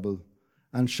be a rebel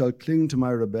and shall cling to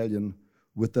my rebellion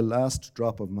with the last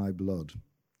drop of my blood.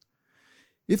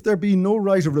 If there be no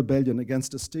right of rebellion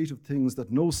against a state of things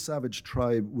that no savage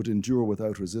tribe would endure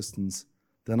without resistance,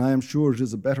 then I am sure it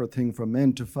is a better thing for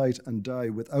men to fight and die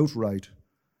without right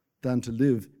than to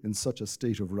live in such a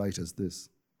state of right as this.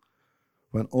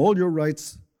 When all your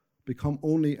rights become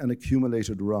only an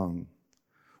accumulated wrong,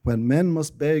 when men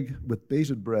must beg with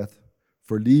bated breath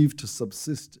for leave to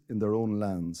subsist in their own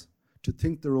lands, to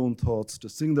think their own thoughts, to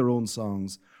sing their own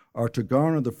songs, or to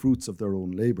garner the fruits of their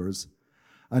own labours,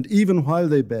 and even while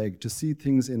they beg to see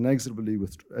things inexorably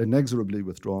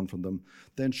withdrawn from them,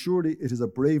 then surely it is a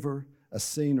braver, a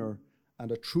saner,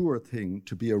 and a truer thing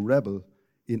to be a rebel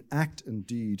in act and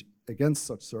deed against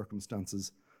such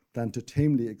circumstances than to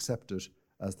tamely accept it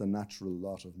as the natural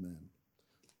lot of men.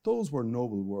 Those were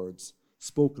noble words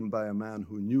spoken by a man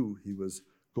who knew he was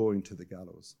going to the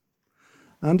gallows.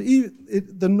 And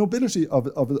the nobility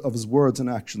of his words and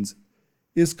actions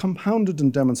is compounded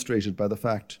and demonstrated by the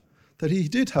fact that he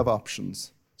did have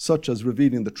options, such as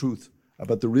revealing the truth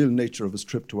about the real nature of his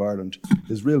trip to Ireland,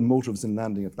 his real motives in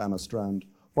landing at Bannostrand,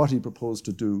 what he proposed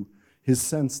to do, his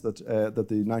sense that the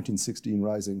 1916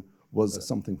 rising was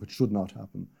something which should not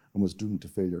happen and was doomed to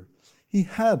failure. He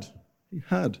had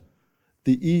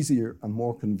the easier and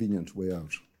more convenient way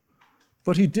out.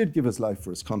 But he did give his life for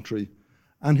his country,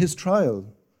 and his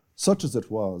trial, such as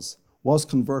it was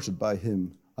converted by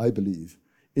him, I believe,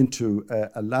 into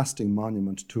a lasting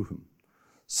monument to him.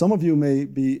 Some of you may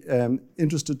be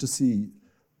interested to see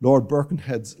Lord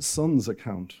Birkenhead's son's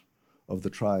account of the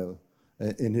trial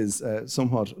in his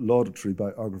somewhat laudatory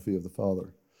biography of the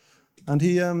father. And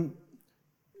he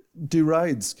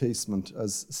derides Casement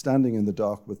as standing in the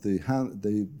dock with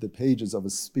the pages of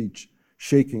his speech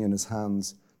shaking in his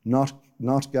hands, not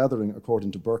gathering,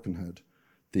 according to Birkenhead,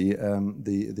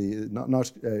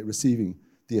 not receiving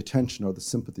the attention or the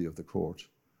sympathy of the court.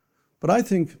 But I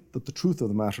think that the truth of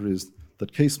the matter is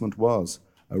that Casement was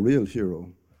a real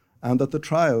hero, and that the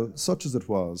trial, such as it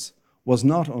was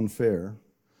not unfair,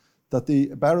 that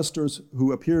the barristers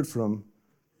who appeared for him,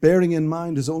 bearing in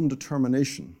mind his own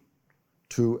determination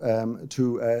to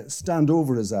stand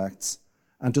over his acts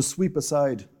and to sweep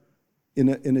aside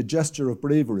in a gesture of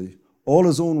bravery all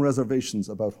his own reservations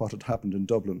about what had happened in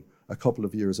Dublin a couple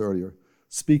of years earlier,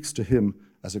 speaks to him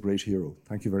as a great hero.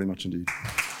 Thank you very much indeed.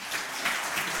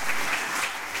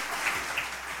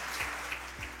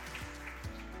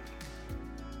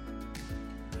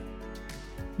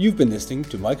 You've been listening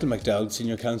to Michael McDowell,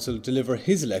 Senior Counsel, deliver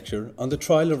his lecture on the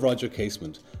trial of Roger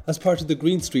Casement as part of the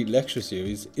Green Street Lecture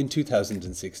Series in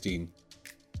 2016.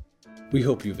 We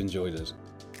hope you've enjoyed it.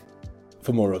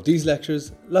 For more of these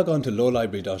lectures, log on to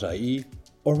lowlibrary.ie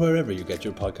or wherever you get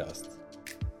your podcasts.